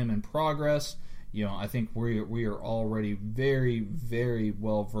saw of him in Progress, you know, I think we are already very, very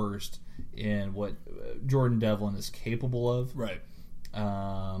well versed in what Jordan Devlin is capable of. Right.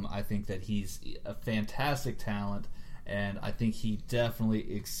 I think that he's a fantastic talent, and I think he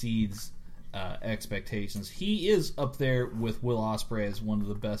definitely exceeds expectations. He is up there with Will Ospreay as one of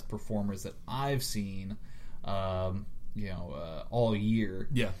the best performers that I've seen, all year.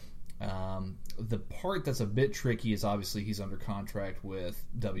 Yeah. The part that's a bit tricky is obviously he's under contract with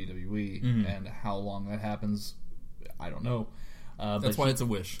WWE, and how long that happens, I don't know. That's why it's a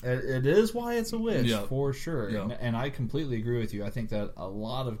wish. It is why it's a wish, Yeah. for sure. Yeah. And I completely agree with you. I think that a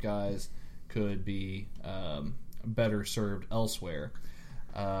lot of guys could be better served elsewhere.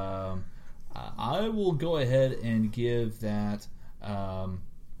 I will go ahead and give that. I'm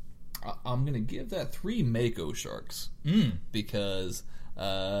going to give that 3 Mako Sharks because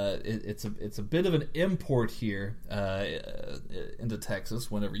it's a bit of an import here into Texas.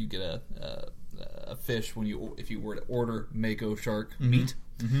 Whenever you get a fish, if you were to order Mako Shark meat,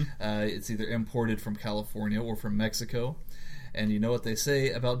 it's either imported from California or from Mexico. And you know what they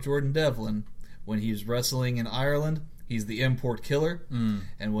say about Jordan Devlin: when he's wrestling in Ireland, he's the import killer,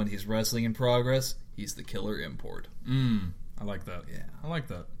 and when he's wrestling in Progress, he's the killer import. I like that. Yeah. I like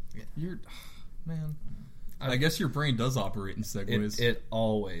that. Yeah. You're, man. I guess your brain does operate in segues. It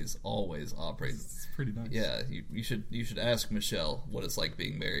always operates. It's pretty nice. Yeah, you should ask Michelle what it's like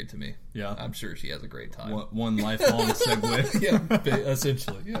being married to me. Yeah. I'm sure she has a great time. One lifelong segue. Yeah,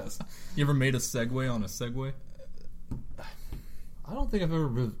 essentially, yes. You ever made a segue on a segue? I don't think I've ever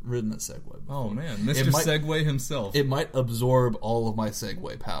ridden a Segway before. Oh man, Mr. Segway himself. It might absorb all of my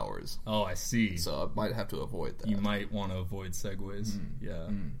Segway powers, Oh, I see. so I might have to avoid that. You might want to avoid segues. Yeah.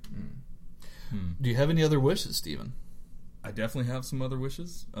 Do you have any other wishes, Steven? I definitely have some other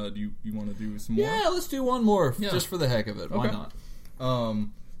wishes. Do you want to do some more? Yeah, let's do one more, Yeah. just for the heck of it. Why Okay. not?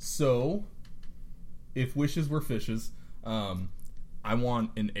 So, if wishes were fishes, I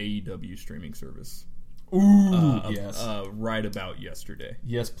want an AEW streaming service. Ooh, yes. Right about yesterday.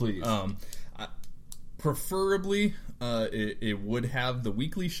 Yes, please. Preferably, it would have the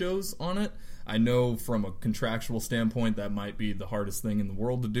weekly shows on it. I know from a contractual standpoint that might be the hardest thing in the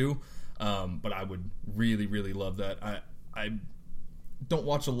world to do, but I would really, really love that. I don't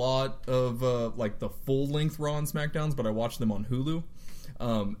watch a lot of like the full length Raw and SmackDowns, but I watch them on Hulu,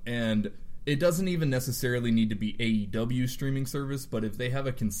 and it doesn't even necessarily need to be AEW streaming service, but if they have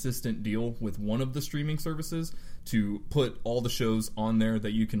a consistent deal with one of the streaming services to put all the shows on there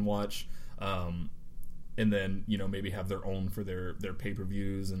that you can watch, and then, you know, maybe have their own for their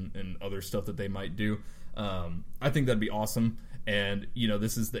pay-per-views and other stuff that they might do, I think that'd be awesome. And, you know,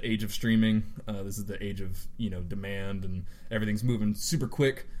 this is the age of streaming. This is the age of, you know, demand, and everything's moving super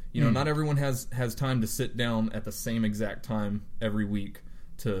quick. You know, not everyone has time to sit down at the same exact time every week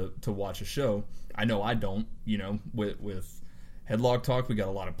to watch a show. I know I don't. You know, with Headlock Talk, we got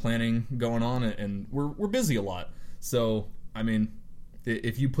a lot of planning going on, and we're busy a lot. So, I mean,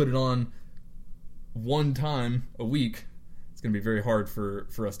 if you put it on one time a week, it's going to be very hard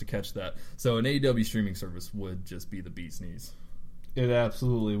for us to catch that. So an AEW streaming service would just be the bee's knees. It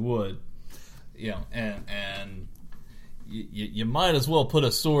absolutely would. You know, and you might as well put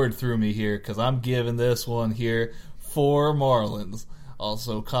a sword through me here, because I'm giving this one here 4 Marlins.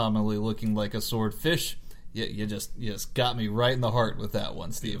 Also commonly looking like a swordfish. You just got me right in the heart with that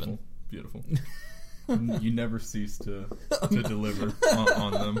one, Steven. Beautiful. You never cease to deliver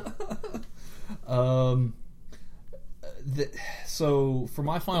on them. So for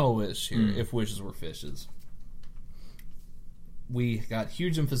my final wish here, if wishes were fishes, we got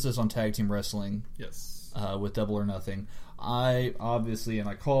huge emphasis on tag team wrestling. Yes. With Double or Nothing. I obviously, and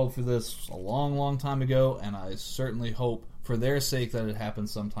I called for this a long, long time ago, and I certainly hope for their sake that it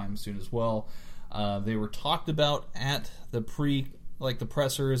happens sometime soon as well. They were talked about at the the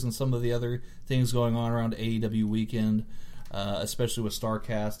pressers and some of the other things going on around AEW weekend, especially with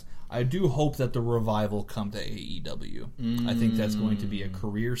StarCast. I do hope that the revival come to AEW. I think that's going to be a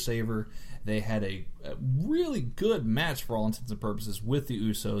career saver. They had a really good match for all intents and purposes with the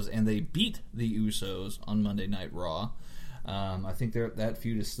Usos, and they beat the Usos on Monday Night Raw. I think that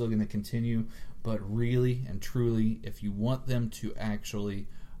feud is still going to continue, but really and truly, if you want them to actually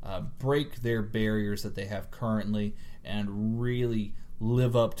break their barriers that they have currently and really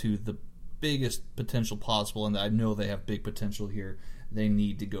live up to the biggest potential possible, and I know they have big potential here, they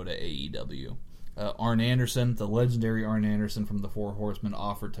need to go to AEW. Arn Anderson, the legendary Arn Anderson from the Four Horsemen,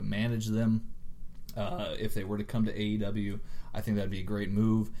 offered to manage them if they were to come to AEW. I think that'd be a great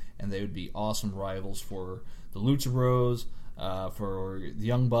move, and they would be awesome rivals for the Lucha Bros, for the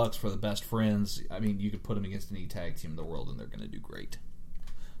Young Bucks, for the Best Friends. I mean, you could put them against any tag team in the world, and they're going to do great.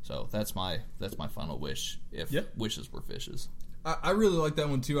 So that's my final wish, if wishes were fishes. I really like that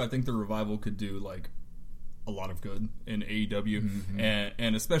one too. I think the revival could do like a lot of good in AEW,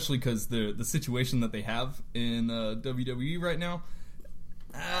 and especially because the situation that they have in WWE right now.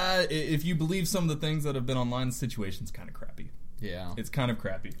 If you believe some of the things that have been online, the situation's kind of crappy. Yeah, it's kind of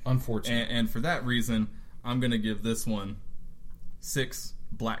crappy, unfortunately. And for that reason, I'm gonna give this one 6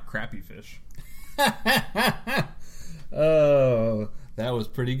 black crappie fish. Oh, that was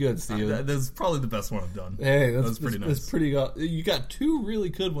pretty good, Steven. That's probably the best one I've done. Hey, that was pretty nice. That's pretty good. You got 2 really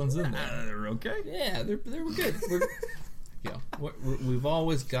good ones in there. They're okay. Yeah, they were good. We've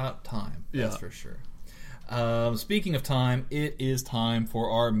always got time. That's for sure. Speaking of time, it is time for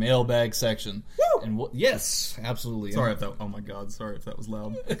our mailbag section. Woo! And yes, absolutely. Sorry if that was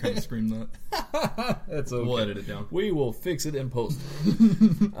loud. I kind of screamed that. That's okay. We'll edit it down. We will fix it in post.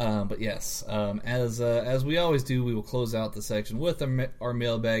 But yes, as we always do, we will close out the section with our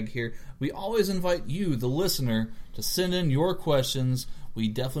mailbag here. We always invite you, the listener, to send in your questions. We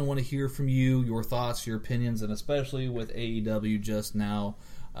definitely want to hear from you, your thoughts, your opinions, and especially with AEW just now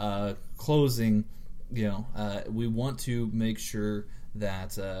closing. We want to make sure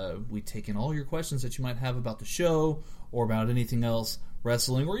that we take in all your questions that you might have about the show or about anything else,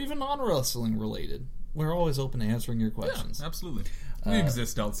 wrestling or even non-wrestling related. We're always open to answering your questions. Yeah, absolutely. We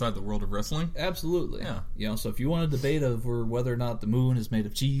exist outside the world of wrestling. Absolutely. Yeah. So if you want a debate over whether or not the moon is made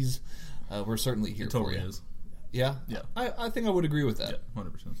of cheese, we're certainly here for you. It totally is. Yeah? Yeah. I think I would agree with that. Yeah,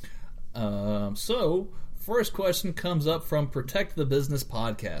 100%. So, first question comes up from Protect the Business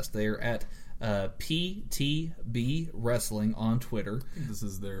Podcast. They're at PTB Wrestling on Twitter. I think this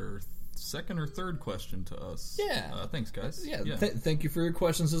is their second or third question to us. Yeah. Thanks, guys. Yeah. Thank you for your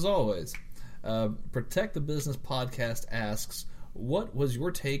questions as always. Protect the Business Podcast asks, what was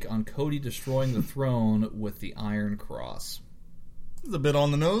your take on Cody destroying the throne with the Iron Cross? It's a bit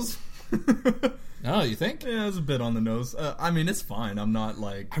on the nose. Oh, you think? Yeah, it's a bit on the nose. I mean, it's fine. I'm not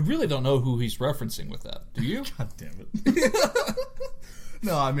like... I really don't know who he's referencing with that. Do you? God damn it.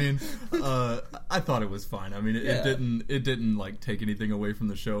 No, I mean, I thought it was fine. I mean, it didn't like take anything away from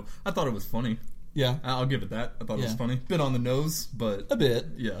the show. I thought it was funny. Yeah, I'll give it that. I thought it was funny. Bit on the nose, but a bit.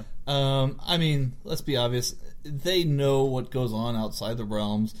 Yeah. I mean, let's be obvious. They know what goes on outside the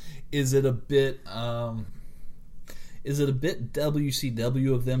realms. Is it a bit? Is it a bit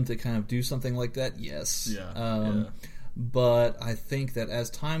WCW of them to kind of do something like that? Yes. Yeah. But I think that as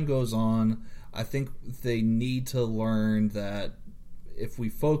time goes on, I think they need to learn that if we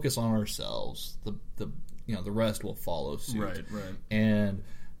focus on ourselves, the rest will follow suit. Right. And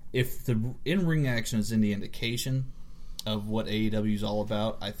if the in-ring action is any indication of what AEW is all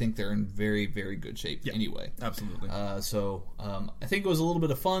about, I think they're in very, very good shape anyway. Absolutely. So I think it was a little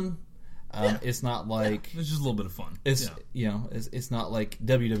bit of fun. It's not like it's just a little bit of fun. It's not like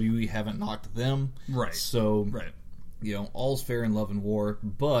WWE haven't knocked them. Right. So right. All's fair in love and war.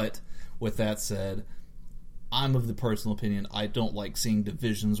 But with that said, I'm of the personal opinion I don't like seeing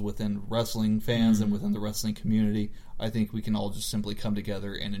divisions within wrestling fans and within the wrestling community. I think we can all just simply come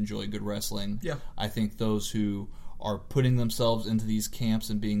together and enjoy good wrestling. Yeah. I think those who are putting themselves into these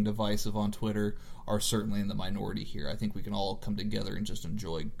camps and being divisive on Twitter are certainly in the minority here. I think we can all come together and just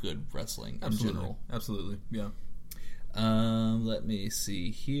enjoy good wrestling in general. Absolutely, yeah. Let me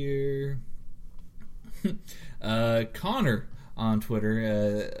see here. Connor on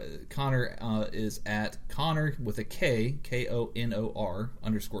Twitter. Connor is at Connor with a K, KONOR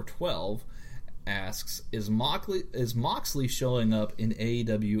 _12. Asks, is Moxley showing up in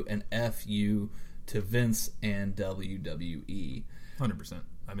AEW and FU to Vince and WWE? 100%.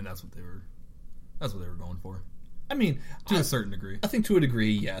 I mean, that's what they were going for. I mean, to a certain degree. I think to a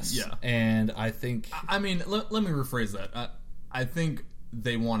degree, yes. Yeah. And I think... I mean, let me rephrase that. I think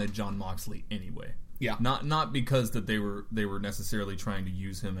they wanted Jon Moxley anyway. Yeah. Not because that they were necessarily trying to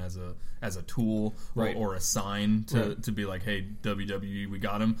use him as a tool or a sign to be like, hey, WWE, we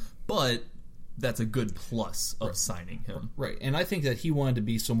got him. But that's a good plus of signing him. Right. And I think that he wanted to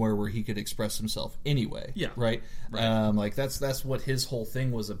be somewhere where he could express himself anyway. Yeah. Right? Like that's what his whole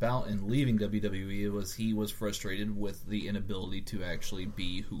thing was about in leaving WWE. He was frustrated with the inability to actually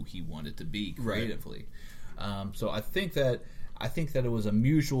be who he wanted to be creatively. Right. So I think that it was a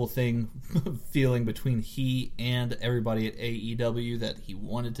mutual feeling between he and everybody at AEW that he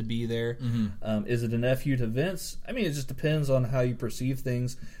wanted to be there. Mm-hmm. Is it an FU to Vince? I mean, it just depends on how you perceive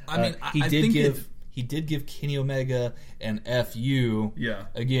things. I mean, he did give Kenny Omega an FU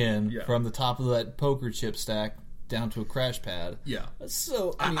from the top of that poker chip stack down to a crash pad. Yeah.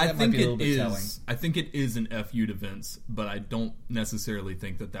 So I that think might be a little it bit is. telling. I think it is an FU to Vince, but I don't necessarily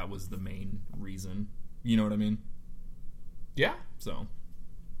think that was the main reason. You know what I mean? Yeah. So,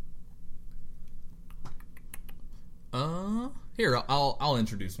 here I'll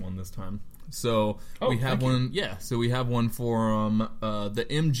introduce one this time. So we have one. Yeah. So we have one for the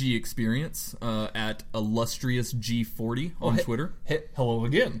MG Experience at Illustrious G40 on Twitter. Hello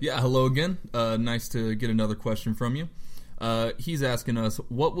again. Yeah. Hello again. Nice to get another question from you. He's asking us,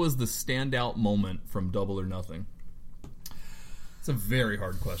 what was the standout moment from Double or Nothing? It's a very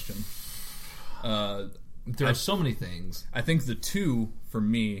hard question. There are so many things. I think the two for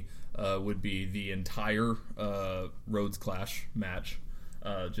me would be the entire Rhodes Clash match.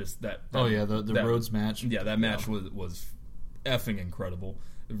 Just that. The Rhodes match. Yeah, that match was effing incredible.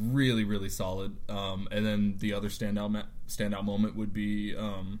 Really, really solid. And then the other standout moment would be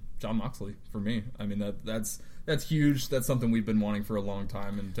Jon Moxley for me. I mean that's huge. That's something we've been wanting for a long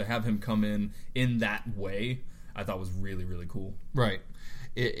time, and to have him come in that way, I thought was really, really cool. Right.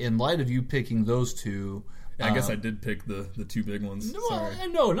 In light of you picking those two, I guess I did pick the two big ones. Sorry.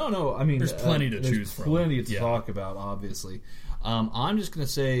 No. I mean, there's plenty to choose from. Plenty to talk about, obviously. I'm just going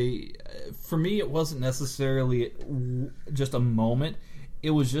to say, for me, it wasn't necessarily just a moment.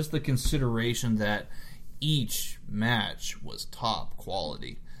 It was just the consideration that each match was top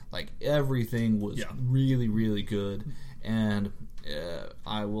quality. Like, everything was really, really good. And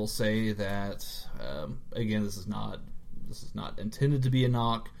I will say that, again, this is not intended to be a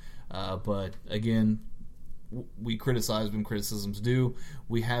knock, but again, we criticize when criticism's due.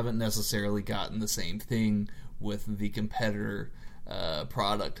 We haven't necessarily gotten the same thing with the competitor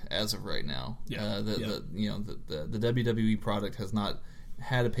product as of right now. The WWE product has not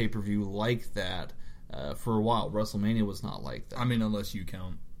had a pay-per-view like that for a while. WrestleMania was not like that. I mean, unless you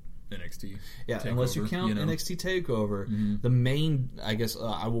count NXT. Yeah, unless you count NXT TakeOver. Mm-hmm. The main, I guess,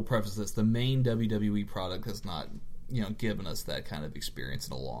 I will preface this, the main WWE product has not given us that kind of experience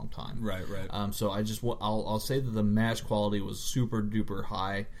in a long time. Right. So I'll say that the match quality was super duper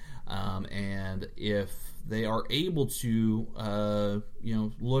high, and if they are able to,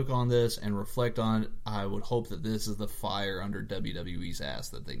 look on this and reflect on it, I would hope that this is the fire under WWE's ass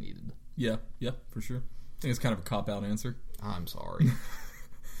that they needed. Yeah, for sure. I think it's kind of a cop-out answer. I'm sorry.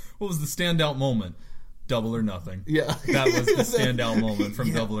 What was the standout moment? Double or Nothing. Yeah. That was the standout moment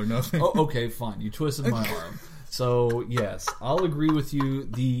from Double or Nothing. Oh, okay, fine. You twisted my arm. So yes, I'll agree with you.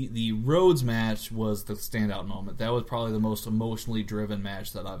 The Rhodes match was the standout moment. That was probably the most emotionally driven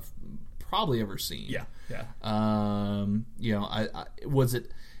match that I've probably ever seen. Yeah. I was it.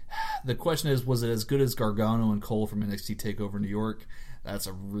 The question is, was it as good as Gargano and Cole from NXT TakeOver New York? That's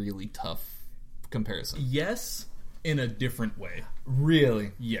a really tough comparison. Yes, in a different way.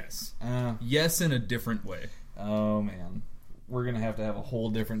 Really? Yes. Yes, in a different way. Oh man, we're gonna have a whole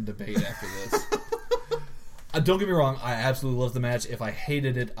different debate after this. Don't get me wrong, I absolutely loved the match. If I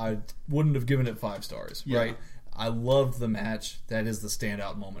hated it, I wouldn't have given it 5 stars. Yeah. Right? I loved the match. That is the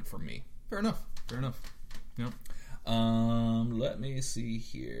standout moment for me. Fair enough. Yep. Let me see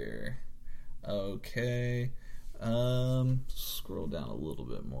here. Okay. Scroll down a little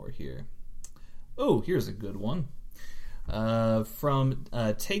bit more here. Oh, here's a good one. From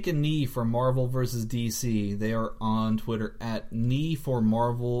Take a Knee for Marvel vs. DC. They are on Twitter at Knee for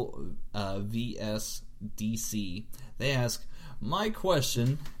Marvel vs. DC. They ask, my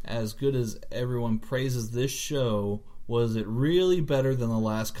question, as good as everyone praises this show, was it really better than the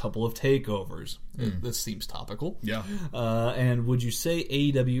last couple of takeovers? This seems topical. Yeah. And would you say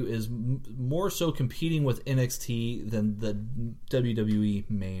AEW is more so competing with NXT than the WWE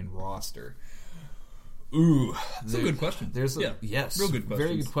main roster? Ooh, that's a good question. Yes, real good question.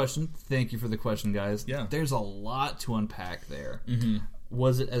 Very good question. Thank you for the question, guys. Yeah, there's a lot to unpack there. Mm-hmm.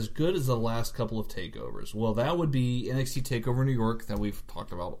 Was it as good as the last couple of takeovers? Well, that would be NXT TakeOver New York that we've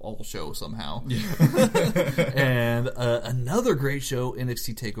talked about all show somehow, and another great show,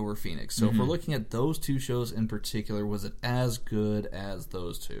 NXT TakeOver Phoenix. So if we're looking at those two shows in particular, was it as good as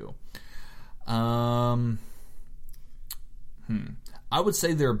those two? I would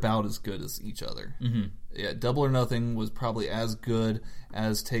say they're about as good as each other. Mm-hmm. Yeah, Double or Nothing was probably as good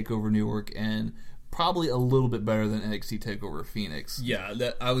as TakeOver New York, and probably a little bit better than NXT TakeOver Phoenix. Yeah,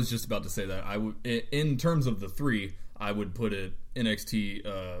 I was just about to say that. I would, in terms of the 3, I would put it NXT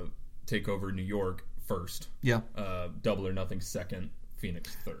TakeOver New York first. Yeah. Double or Nothing second.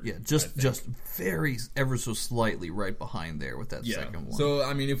 Phoenix third. Yeah, just very ever so slightly right behind there with that second one. So,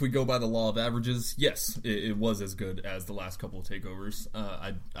 I mean, if we go by the law of averages, yes, it was as good as the last couple of takeovers.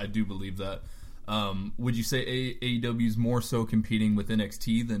 I do believe that. Would you say AEW is more so competing with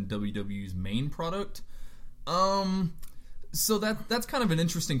NXT than WWE's main product? So that's kind of an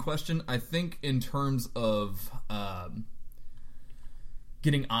interesting question. I think in terms of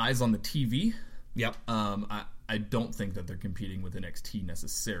getting eyes on the TV. Yep. I don't think that they're competing with NXT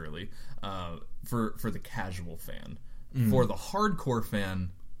necessarily for the casual fan. For the hardcore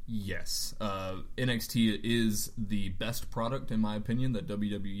fan, yes. NXT is the best product, in my opinion, that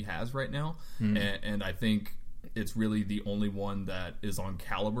WWE has right now. And I think it's really the only one that is on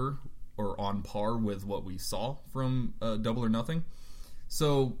caliber or on par with what we saw from Double or Nothing.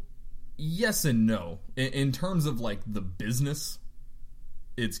 So, yes and no. In terms of, like, the business,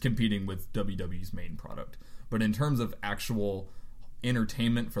 it's competing with WWE's main product. But in terms of actual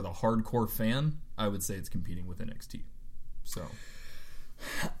entertainment for the hardcore fan, I would say it's competing with NXT. So,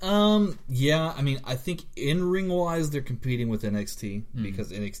 yeah, I mean, I think in-ring wise, they're competing with NXT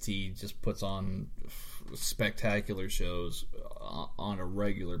because NXT just puts on spectacular shows on a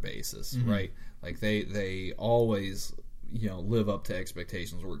regular basis, right? Like they always, live up to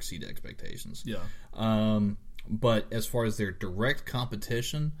expectations or exceed expectations. Yeah. But as far as their direct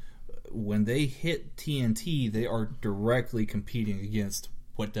competition, when they hit TNT, they are directly competing against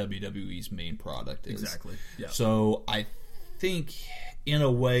what WWE's main product is. Exactly. Yeah. So I think, in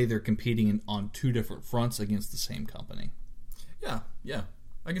a way, they're competing on 2 different fronts against the same company. Yeah.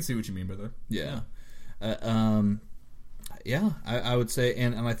 I can see what you mean by that. Yeah. I would say,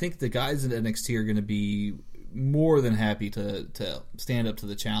 and I think the guys in NXT are going to be more than happy to stand up to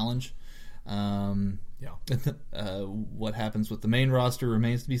the challenge. What happens with the main roster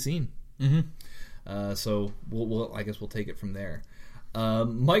remains to be seen. So I guess we'll take it from there.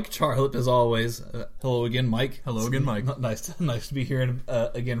 Mike Charlotte, as always. Hello again, Mike. Hello again, Mike. Nice to be hearing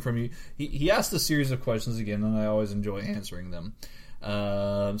again from you. He asked a series of questions again, and I always enjoy answering them.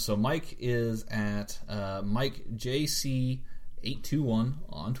 So Mike is at MikeJC821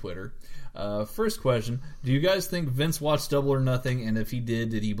 on Twitter. First question: do you guys think Vince watched Double or Nothing? And if he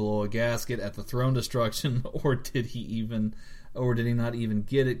did he blow a gasket at the throne destruction, or did he not even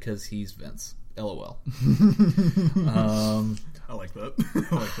get it because he's Vince? LOL. I like that.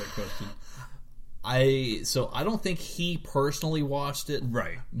 I like that question. I don't think he personally watched it,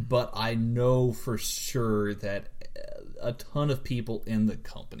 right? But I know for sure that a ton of people in the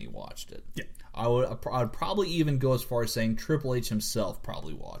company watched it. Yeah. I'd probably even go as far as saying Triple H himself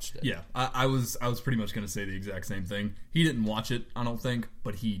probably watched it. Yeah, I was pretty much going to say the exact same thing. He didn't watch it, I don't think,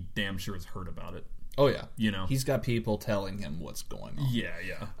 but he damn sure has heard about it. Oh yeah, You know? he's got people telling him what's going on. Yeah.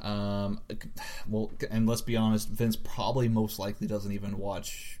 Well, and let's be honest, Vince probably most likely doesn't even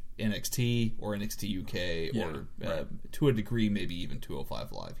watch NXT or NXT UK or to a degree maybe even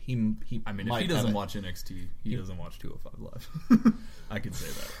 205 Live. He I mean, if might he doesn't have watch NXT, he doesn't watch 205 Live. I could say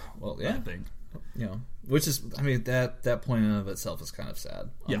that. Well, yeah, I think. you know, which is, I mean, that point in and of itself is kind of sad,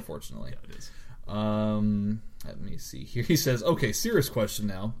 unfortunately. Yeah, it is. Let me see here. He says, "Okay, serious question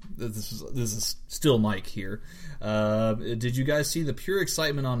now. This is still Mike here. Did you guys see the pure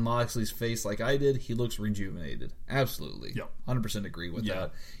excitement on Moxley's face like I did? He looks rejuvenated. Absolutely. Yep. 100% agree with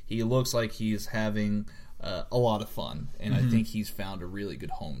that. He looks like he's having a lot of fun, and I think he's found a really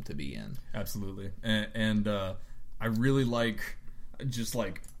good home to be in. Absolutely. And I really like just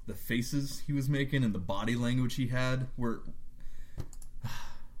like the faces he was making and the body language he had. We're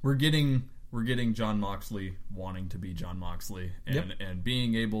getting Jon Moxley wanting to be Jon Moxley and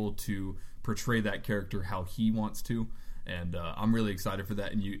being able to portray that character how he wants to. And I'm really excited for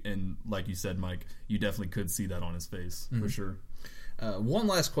that. And like you said, Mike, you definitely could see that on his face for sure. One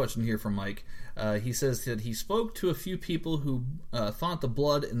last question here from Mike. He says that he spoke to a few people who thought the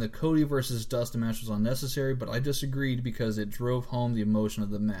blood in the Cody versus Dustin match was unnecessary, but I disagreed because it drove home the emotion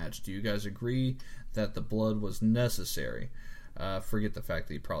of the match. Do you guys agree that the blood was necessary? Forget the fact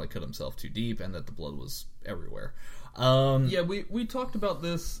that he probably cut himself too deep and that the blood was everywhere. Yeah, we talked about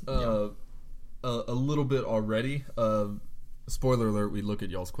this a little bit already. Spoiler alert, we look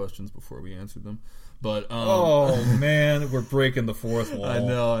at y'all's questions before we answer them. But oh man, we're breaking the fourth wall.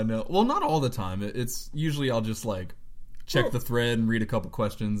 I know. Well, not all the time. It's usually I'll just like check the thread and read a couple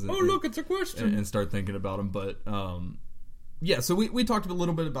questions. And, look, it's a question. And start thinking about them. But yeah, so we talked a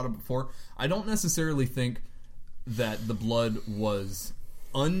little bit about it before. I don't necessarily think that the blood was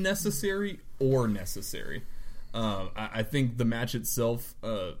unnecessary or necessary. I think the match itself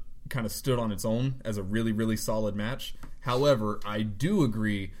kind of stood on its own as a really, really solid match. However, I do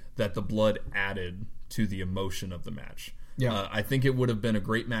agree that the blood added to the emotion of the match. Yeah. I think it would have been a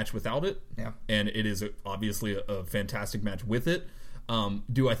great match without it. Yeah. And it is obviously a fantastic match with it.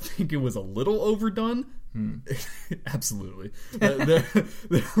 Do I think it was a little overdone? Absolutely. There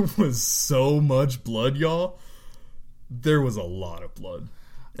was so much blood, y'all. There was a lot of blood.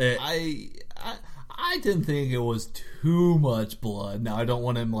 I didn't think it was too much blood. Now I don't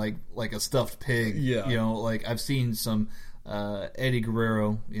want him like a stuffed pig. Yeah. You know, like I've seen some Eddie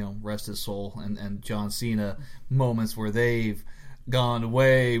Guerrero, you know, rest his soul, and John Cena moments where they've gone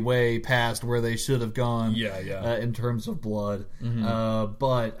way, way past where they should have gone. In terms of blood.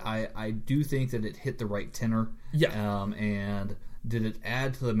 But I do think that it hit the right tenor. Yeah. And did it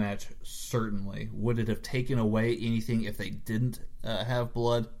add to the match? Certainly. Would it have taken away anything if they didn't have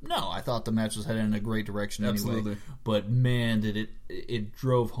blood? No, I thought the match was headed in a great direction anyway. But man, did it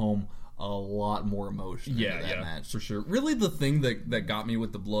drove home a lot more emotion into that match. For sure. Really the thing that got me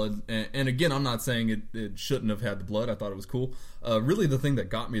with the blood, and again, I'm not saying it shouldn't have had the blood. I thought it was cool. Really the thing that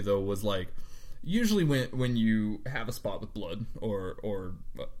got me, though, was like, usually when you have a spot with blood, or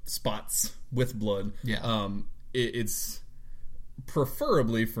spots with blood, it's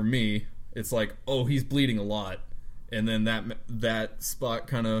preferably for me, it's like, oh, he's bleeding a lot, and then that spot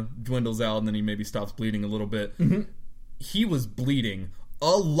kind of dwindles out, and then he maybe stops bleeding a little bit. He was bleeding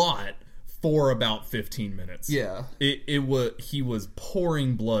a lot for about 15 minutes. Yeah. He was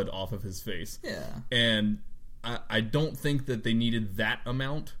pouring blood off of his face. Yeah. And I don't think that they needed that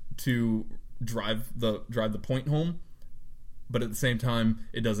amount to drive the point home, but at the same time,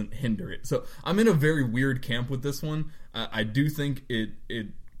 it doesn't hinder it. So I'm in a very weird camp with this one. I do think it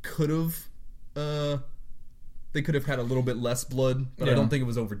could have they could have had a little bit less blood, but I don't think it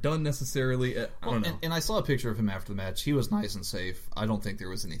was overdone necessarily. I don't know. And I saw a picture of him after the match. He was nice and safe. I don't think there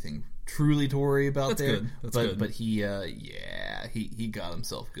was anything truly to worry about. That's there. Good. That's but good. But he got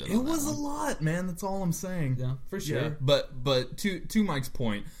himself good. It was a lot, man. That's all I'm saying. Yeah, for sure. Yeah. But to Mike's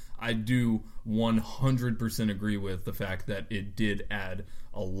point, I do 100% agree with the fact that it did add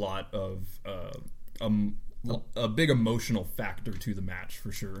a lot of a big emotional factor to the match,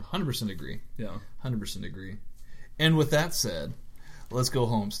 for sure. 100% agree. Yeah. 100% agree. And with that said, let's go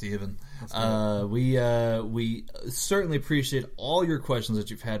home, Steven. We certainly appreciate all your questions that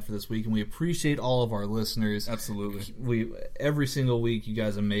you've had for this week, and we appreciate all of our listeners. Absolutely. Every single week, you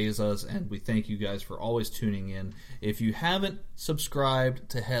guys amaze us, and we thank you guys for always tuning in. If you haven't subscribed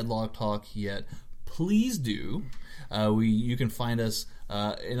to Headlock Talk yet, please do. You can find us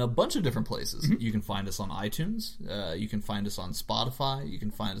in a bunch of different places. You can find us on iTunes. You can find us on Spotify. You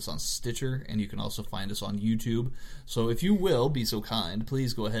can find us on Stitcher. And you can also find us on YouTube. So if you will be so kind,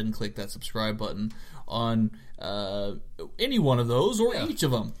 please go ahead and click that subscribe button on any one of those or each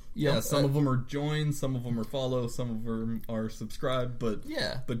of them. Yeah, some of them are joined, some of them are follow, some of them are subscribed, but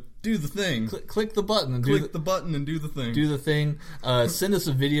do the thing. Click the button and click the button and do the thing. Do the thing. Send us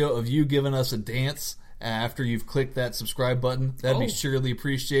a video of you giving us a dance after you've clicked that subscribe button. That'd be surely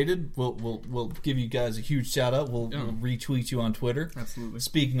appreciated. We'll give you guys a huge shout out. We'll retweet you on Twitter. Absolutely.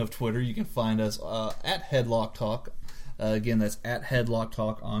 Speaking of Twitter, you can find us at Headlock Talk. Again, that's at Headlock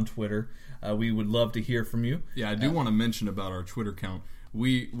Talk on Twitter. We would love to hear from you. Yeah, I do want to mention about our Twitter count.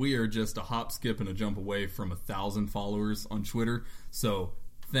 We are just a hop, skip, and a jump away from 1,000 followers on Twitter. So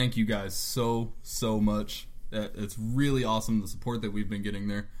thank you guys so much. It's really awesome, the support that we've been getting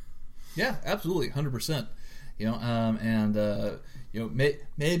there. Yeah, absolutely, 100%.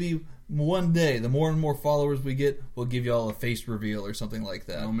 Maybe one day, the more and more followers we get, we'll give you all a face reveal or something like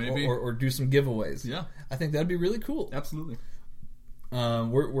that. Oh, maybe. Or do some giveaways. Yeah. I think that'd be really cool. Absolutely.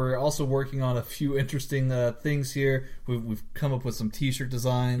 We're also working on a few interesting things here. We've come up with some T-shirt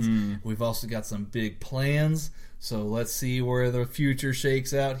designs. We've also got some big plans. So let's see where the future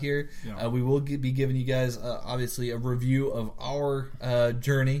shakes out here. Yeah. We will be giving you guys, obviously, a review of our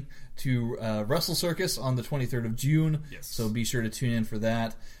journey to Wrestle Circus on the 23rd of June. Yes. So be sure to tune in for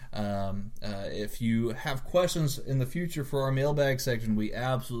that. If you have questions in the future for our mailbag section, we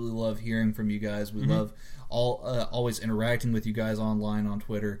absolutely love hearing from you guys. We love always interacting with you guys online on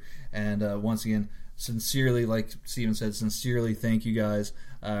Twitter. And once again, sincerely, like Steven said, sincerely thank you guys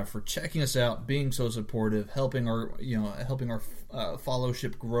for checking us out, being so supportive, helping our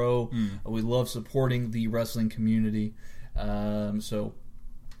followship grow. We love supporting the wrestling community. So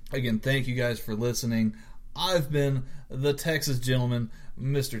again, thank you guys for listening. I've been the Texas Gentleman,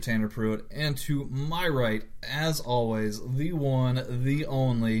 Mr. Tanner Pruitt, and to my right, as always, the one, the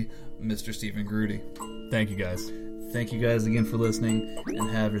only, Mr. Stephen Grudy. Thank you guys. Thank you guys again for listening, and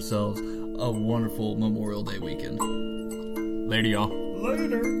have yourselves a wonderful Memorial Day weekend. Later, y'all.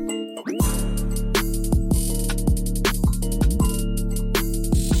 Later.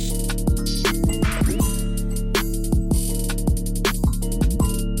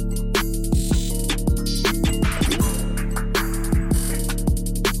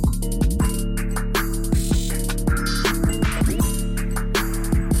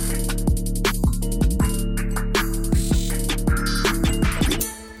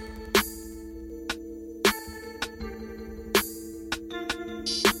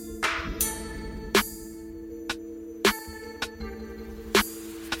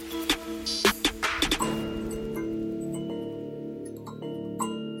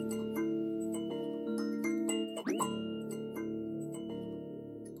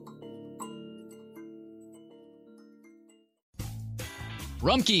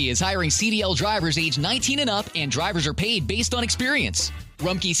 Rumpke is hiring CDL drivers age 19 and up, and drivers are paid based on experience.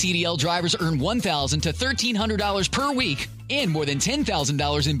 Rumpke CDL drivers earn $1,000 to $1,300 per week, and more than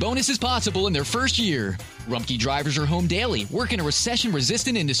 $10,000 in bonuses possible in their first year. Rumpke drivers are home daily, work in a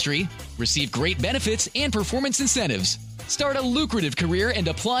recession-resistant industry, receive great benefits and performance incentives. Start a lucrative career and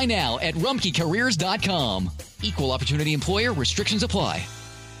apply now at RumpkeCareers.com. Equal opportunity employer, restrictions apply.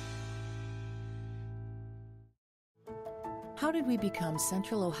 How did we become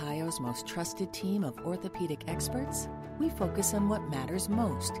Central Ohio's most trusted team of orthopedic experts? We focus on what matters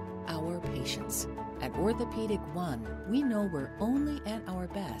most, our patients. At Orthopedic One, we know we're only at our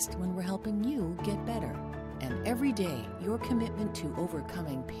best when we're helping you get better. And every day, your commitment to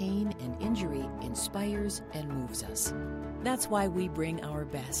overcoming pain and injury inspires and moves us. That's why we bring our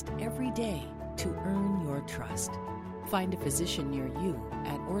best every day to earn your trust. Find a physician near you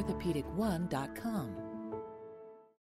at orthopedic1.com.